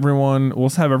give everyone,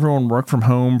 let's have everyone work from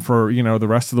home for, the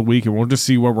rest of the week, and we'll just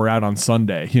see where we're at on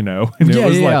Sunday, and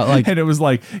it was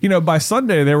like, by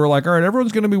Sunday they were like, all right,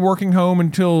 everyone's going to be working home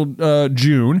until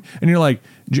June. And you're like,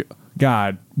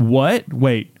 God, what?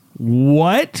 Wait,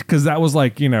 what? Because that was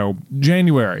like,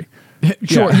 January.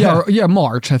 Sure. Yeah.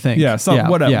 March, I think. Yeah.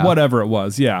 Whatever it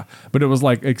was. Yeah. But it was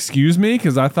like, excuse me.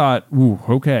 Cause I thought, ooh,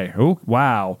 okay. Oh,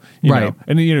 wow. You know?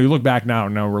 And you look back now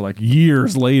we're like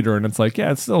years later, and it's like,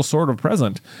 yeah, it's still sort of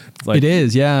present. It's like, it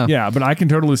is. Yeah. Yeah. But I can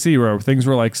totally see where things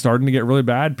were like starting to get really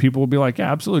bad. People will be like,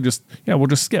 yeah, absolutely. We'll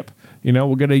just skip.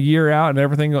 We'll get a year out, and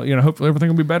everything, hopefully everything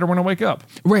will be better when I wake up.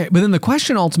 Right. But then the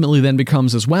question ultimately then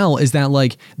becomes as well is that,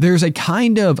 like, there's a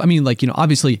kind of, I mean, like,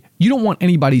 obviously you don't want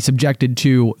anybody subjected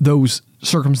to those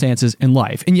circumstances in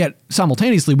life, and yet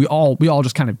simultaneously we all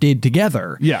just kind of did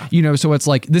together. Yeah. So it's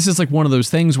like, this is like one of those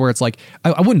things where it's like,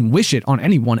 I wouldn't wish it on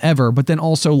anyone ever, but then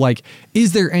also, like,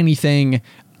 is there anything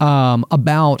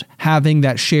about having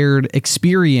that shared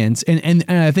experience, and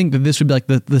I think that this would be like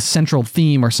the central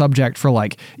theme or subject for,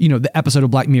 like, the episode of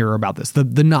Black Mirror about this,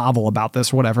 the novel about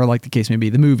this, whatever, like the case may be,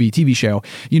 the movie, TV show,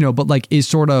 but like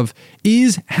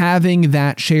is having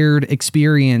that shared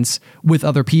experience with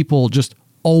other people just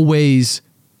always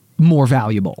more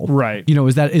valuable, right?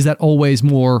 Is that always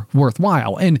more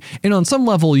worthwhile? And on some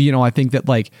level, I think that,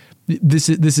 like, this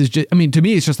is just, I mean, to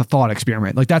me, it's just a thought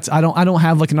experiment. Like, that's, I don't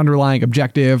have like an underlying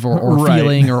objective or right.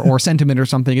 feeling or sentiment or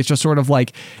something. It's just sort of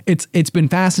like, it's been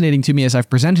fascinating to me as I've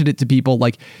presented it to people,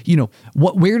 like,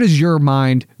 where does your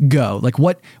mind go? Like,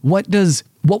 what would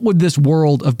this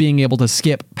world of being able to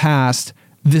skip past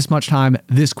this much time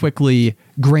this quickly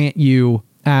grant you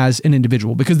as an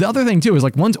individual? Because the other thing too is,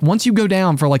 like, once you go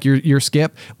down for like your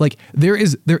skip, like there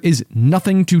is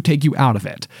nothing to take you out of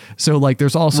it. So, like,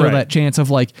 there's also right. that chance of,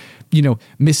 like,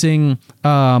 missing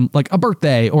like a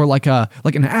birthday, or like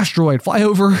an asteroid fly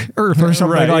over Earth or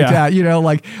something right, like yeah. that.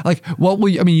 Like what will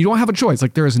you, I mean, you don't have a choice.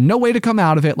 Like, there is no way to come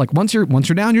out of it. Like, once you're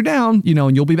down, you're down,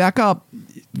 and you'll be back up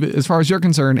as far as you're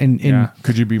concerned. And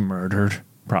could you be murdered?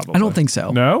 Probably. I don't think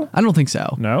so. No? I don't think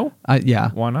so. No? Yeah.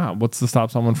 Why not? What's to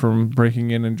stop someone from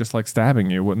breaking in and just like stabbing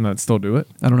you? Wouldn't that still do it?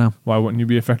 I don't know. Why wouldn't you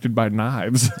be affected by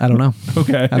knives? I don't know.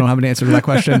 Okay. I don't have an answer to that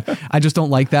question. I just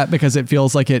don't like that, because it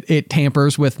feels like it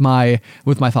tampers with my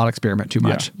thought experiment too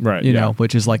much. Yeah, right. You know,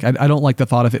 which is like, I don't like the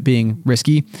thought of it being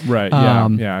risky. Right.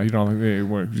 Yeah. You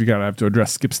gotta have to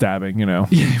address skip stabbing, Yeah,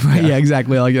 right. Yeah,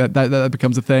 exactly. Like that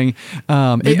becomes a thing.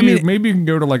 Maybe you can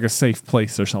go to like a safe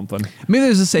place or something. Maybe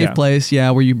there's a safe place.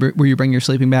 Yeah. Where you bring your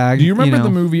sleeping bag. Do you remember the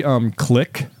movie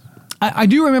Click? I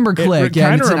do remember Click. It's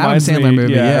an Adam Sandler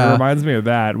movie. Yeah, it reminds me of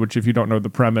that. Which, if you don't know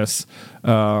the premise,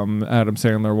 Adam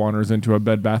Sandler wanders into a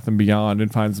Bed Bath & Beyond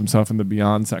and finds himself in the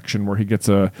Beyond section, where he gets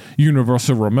a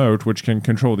universal remote which can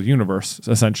control the universe,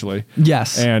 essentially.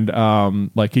 Yes. And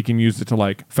like, he can use it to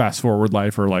like fast forward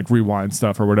life or like rewind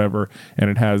stuff or whatever.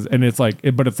 And it's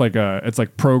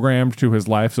like programmed to his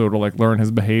life, so it'll like learn his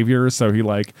behaviors. So he,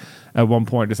 like, at one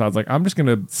point decides, like, I'm just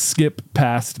gonna skip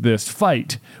past this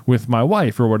fight with my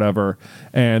wife or whatever,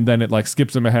 and then it like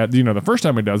skips him ahead. The first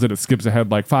time he does it skips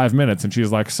ahead like 5 minutes, and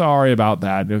she's like, sorry about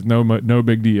that, there's no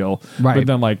big deal. Right. But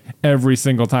then, like, every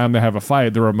single time they have a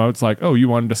fight, the remote's like, oh, you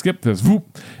wanted to skip this,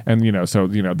 whoop. And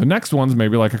the next one's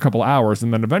maybe like a couple hours,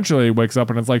 and then eventually he wakes up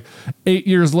and it's like 8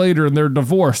 years later and they're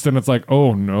divorced, and it's like,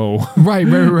 oh no. Right.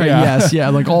 Yeah. Yes. Yeah.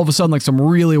 Like, all of a sudden, like, some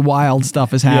really wild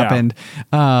stuff has happened.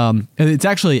 And it's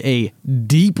actually a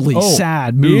deeply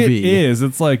sad movie. It is.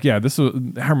 It's like, yeah,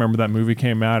 I remember that movie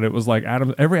came out. It was like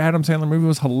every Adam Sandler movie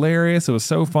was hilarious. It was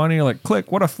so funny. Like,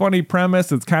 click, what a funny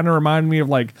premise. It's kind of reminded me of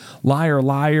like Liar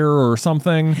Liar or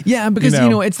something. Yeah, because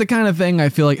it's the kind of thing I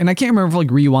feel like, and I can't remember if like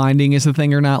rewinding is the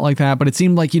thing or not like that, but it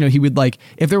seemed like, he would like,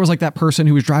 if there was like that person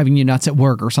who was driving you nuts at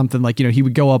work or something, like, he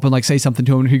would go up and like say something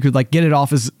to him and he could like get it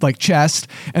off his like chest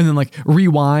and then like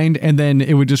rewind, and then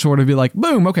it would just sort of be like,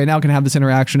 boom, okay, now I can have this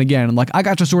interaction again. And like, I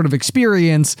got to sort of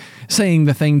experience saying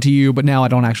the thing to you, but now I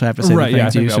don't actually have to say the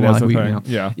thing to you. So now like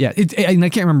yeah. And I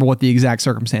can't remember what the exact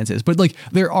circumstance is, but like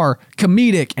there are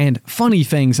comedic and funny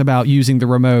things about using the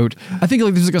remote. I think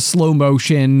like there's like a slow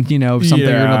motion, something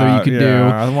or another you could do.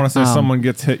 I want to say someone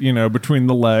gets hit, between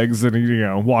the legs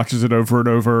and watches it over and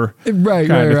over. Right.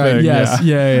 Yes.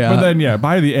 Yeah. But then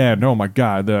by the end, oh my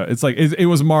God, it's like it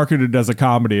was marketed as a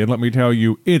comedy, and let me tell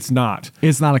you, it's not.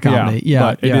 It's not a comedy. Yeah.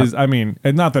 But it is. I mean,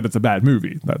 and not that it's a bad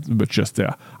movie, but just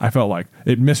I felt like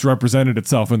it misrepresented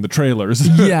itself in the trailers.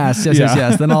 Yes.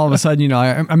 Then all of a sudden,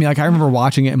 I mean, like I remember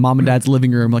watching it in mom and dad's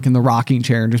living room, like in the rocking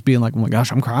chair, and just being like, oh my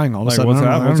gosh, I'm crying all of a sudden. What's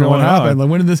happening? I don't know what happened. Like,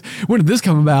 when did this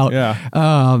come about?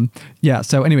 Yeah.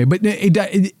 So anyway, but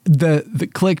the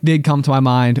click did come to my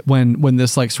mind when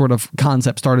this like sort of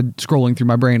concept started scrolling through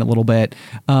my brain a little bit.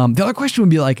 The other question would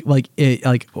be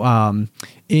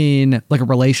in like a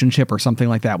relationship or something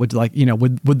like that,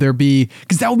 would there be,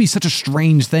 because that would be such a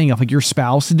strange thing if like your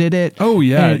spouse did it. Oh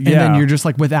yeah. And then you're just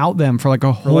like without them for like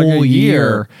a whole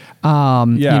year.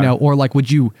 Or like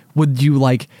would you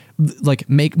like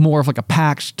make more of like a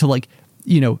pact to like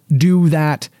do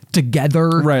that together,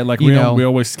 right? Like we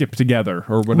always skip together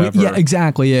or whatever. Yeah,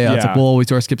 exactly. Yeah. It's like we'll always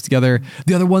do our skips together.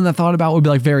 The other one that I thought about would be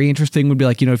like very interesting would be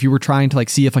like, if you were trying to like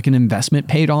see if like an investment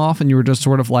paid off and you were just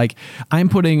sort of like, I'm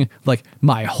putting like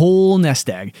my whole nest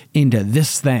egg into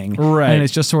this thing. Right. And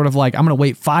it's just sort of like, I'm going to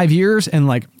wait 5 years and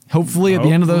like, Hopefully at the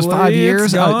end of those 5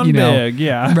 years, big,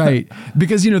 yeah. Right.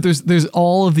 Because, there's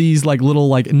all of these like little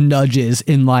like nudges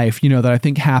in life, that I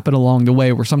think happen along the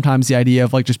way, where sometimes the idea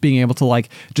of like just being able to like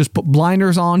just put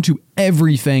blinders on to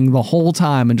everything the whole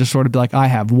time and just sort of be like, I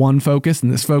have one focus,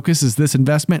 and this focus is this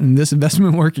investment and this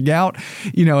investment working out,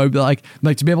 it'd be like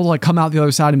to be able to like come out the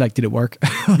other side and be like, did it work?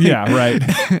 Yeah. Right.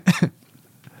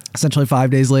 Essentially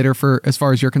 5 days later, for as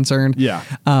far as you're concerned. Yeah.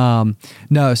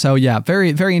 No. So yeah,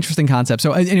 very, very interesting concept.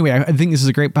 So anyway, I think this is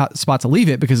a great spot to leave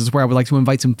it, because it's where I would like to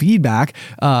invite some feedback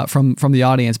from the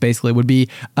audience. Basically, would be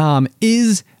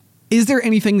is there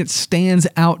anything that stands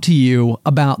out to you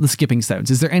about the skipping stones?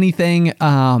 Is there anything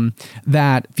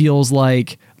that feels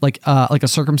like a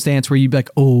circumstance where you'd be like,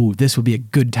 oh, this would be a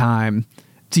good time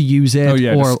to use it?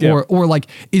 Or like,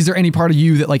 is there any part of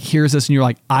you that like hears this and you're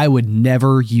like, I would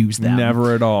never use them?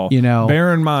 Never at all.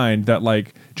 Bear in mind that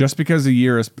like, just because a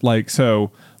year is like,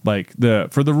 so like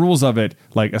for the rules of it,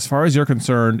 like as far as you're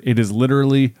concerned, it is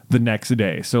literally the next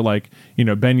day. So like,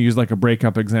 Ben used like a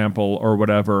breakup example or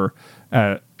whatever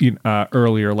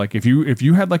earlier. Like if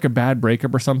you had like a bad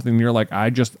breakup or something, you're like,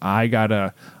 I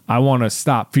want to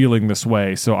stop feeling this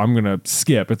way, so I'm going to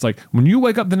skip. It's like when you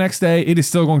wake up the next day, it is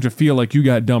still going to feel like you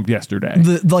got dumped yesterday.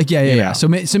 Yeah. So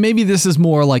maybe this is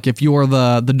more like if you're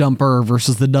the dumper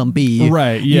versus the dumpee.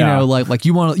 Right, yeah. Like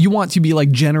you want to be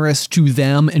like generous to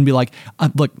them and be like,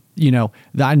 look,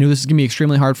 I know this is going to be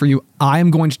extremely hard for you. I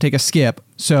am going to take a skip.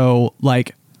 So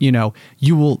like,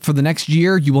 you will, for the next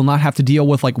year, you will not have to deal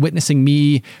with like witnessing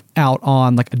me out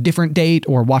on like a different date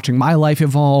or watching my life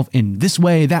evolve in this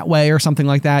way, that way, or something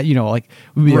like that.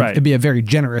 It'd be a very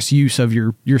generous use of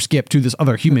your skip to this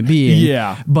other human being.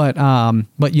 Yeah. But I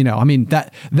mean,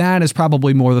 that is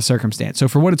probably more the circumstance. So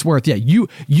for what it's worth, yeah,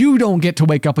 you don't get to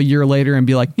wake up a year later and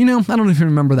be like, I don't even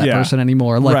remember that person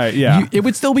anymore. Like, right, yeah. It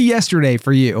would still be yesterday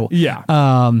for you. Yeah.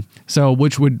 So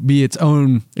which would be its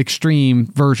own extreme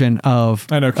version of.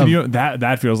 I know.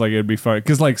 That feels like it'd be fun,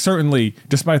 because like certainly,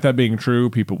 despite that being true,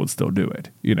 people would still do it.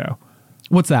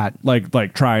 What's that?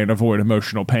 Like try and avoid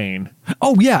emotional pain.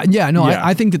 Oh yeah. No, Yeah.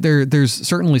 I think that there's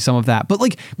certainly some of that,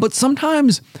 but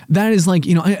sometimes that is like,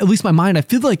 at least my mind, I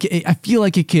feel like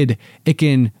it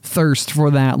can thirst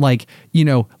for that.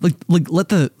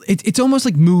 It's almost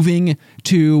like moving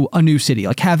to a new city,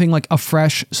 like having like a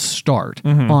fresh start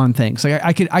on things. Like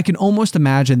I can almost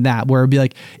imagine that, where it'd be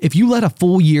like, if you let a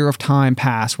full year of time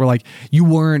pass where like you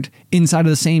weren't inside of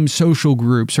the same social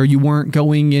groups, or you weren't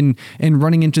going in and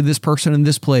running into this person in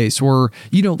this place, or,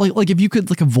 like if you could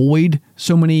like avoid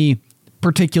so many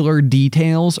particular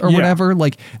details or whatever,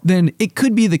 like then it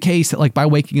could be the case that like by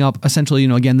waking up essentially,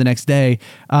 again the next day,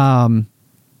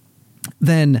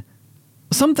 then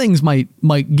some things might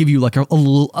give you like a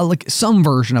little like some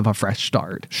version of a fresh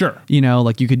start. Sure. You know,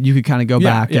 like you could kind of go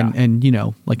back and you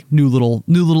know, like new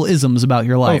little isms about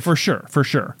your life. Oh, for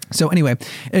sure. So anyway,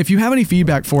 if you have any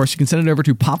feedback for us, you can send it over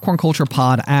to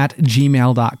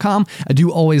popcornculturepod@gmail.com. I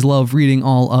do always love reading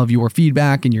all of your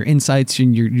feedback and your insights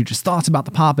and your just thoughts about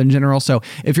the pop in general. So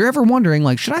if you're ever wondering,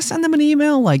 like, should I send them an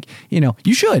email? Like, you know,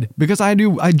 you should, because I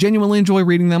genuinely enjoy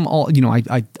reading them all. You know,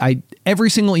 I every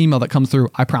single email that comes through,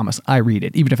 I promise I read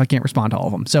it, even if I can't respond to all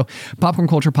of them. So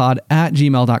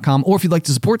popcornculturepod@gmail.com. Or if you'd like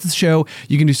to support this show,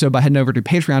 you can do so by heading over to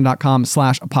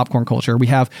patreon.com/popcornculture. We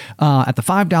have at the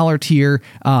 $5 tier,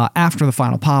 after the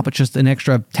final pop, it's just an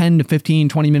extra 10 to 15,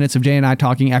 20 minutes of Jay and I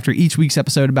talking after each week's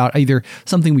episode about either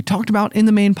something we talked about in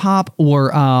the main pop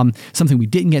or something we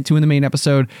didn't get to in the main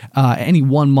episode. Any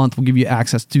 1 month will give you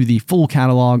access to the full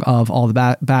catalog of all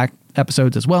the back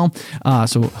episodes as well.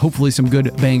 So hopefully some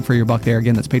good bang for your buck there.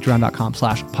 Again, that's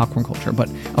patreon.com/popcornculture. But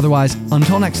otherwise,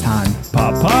 until next time,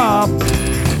 Pop.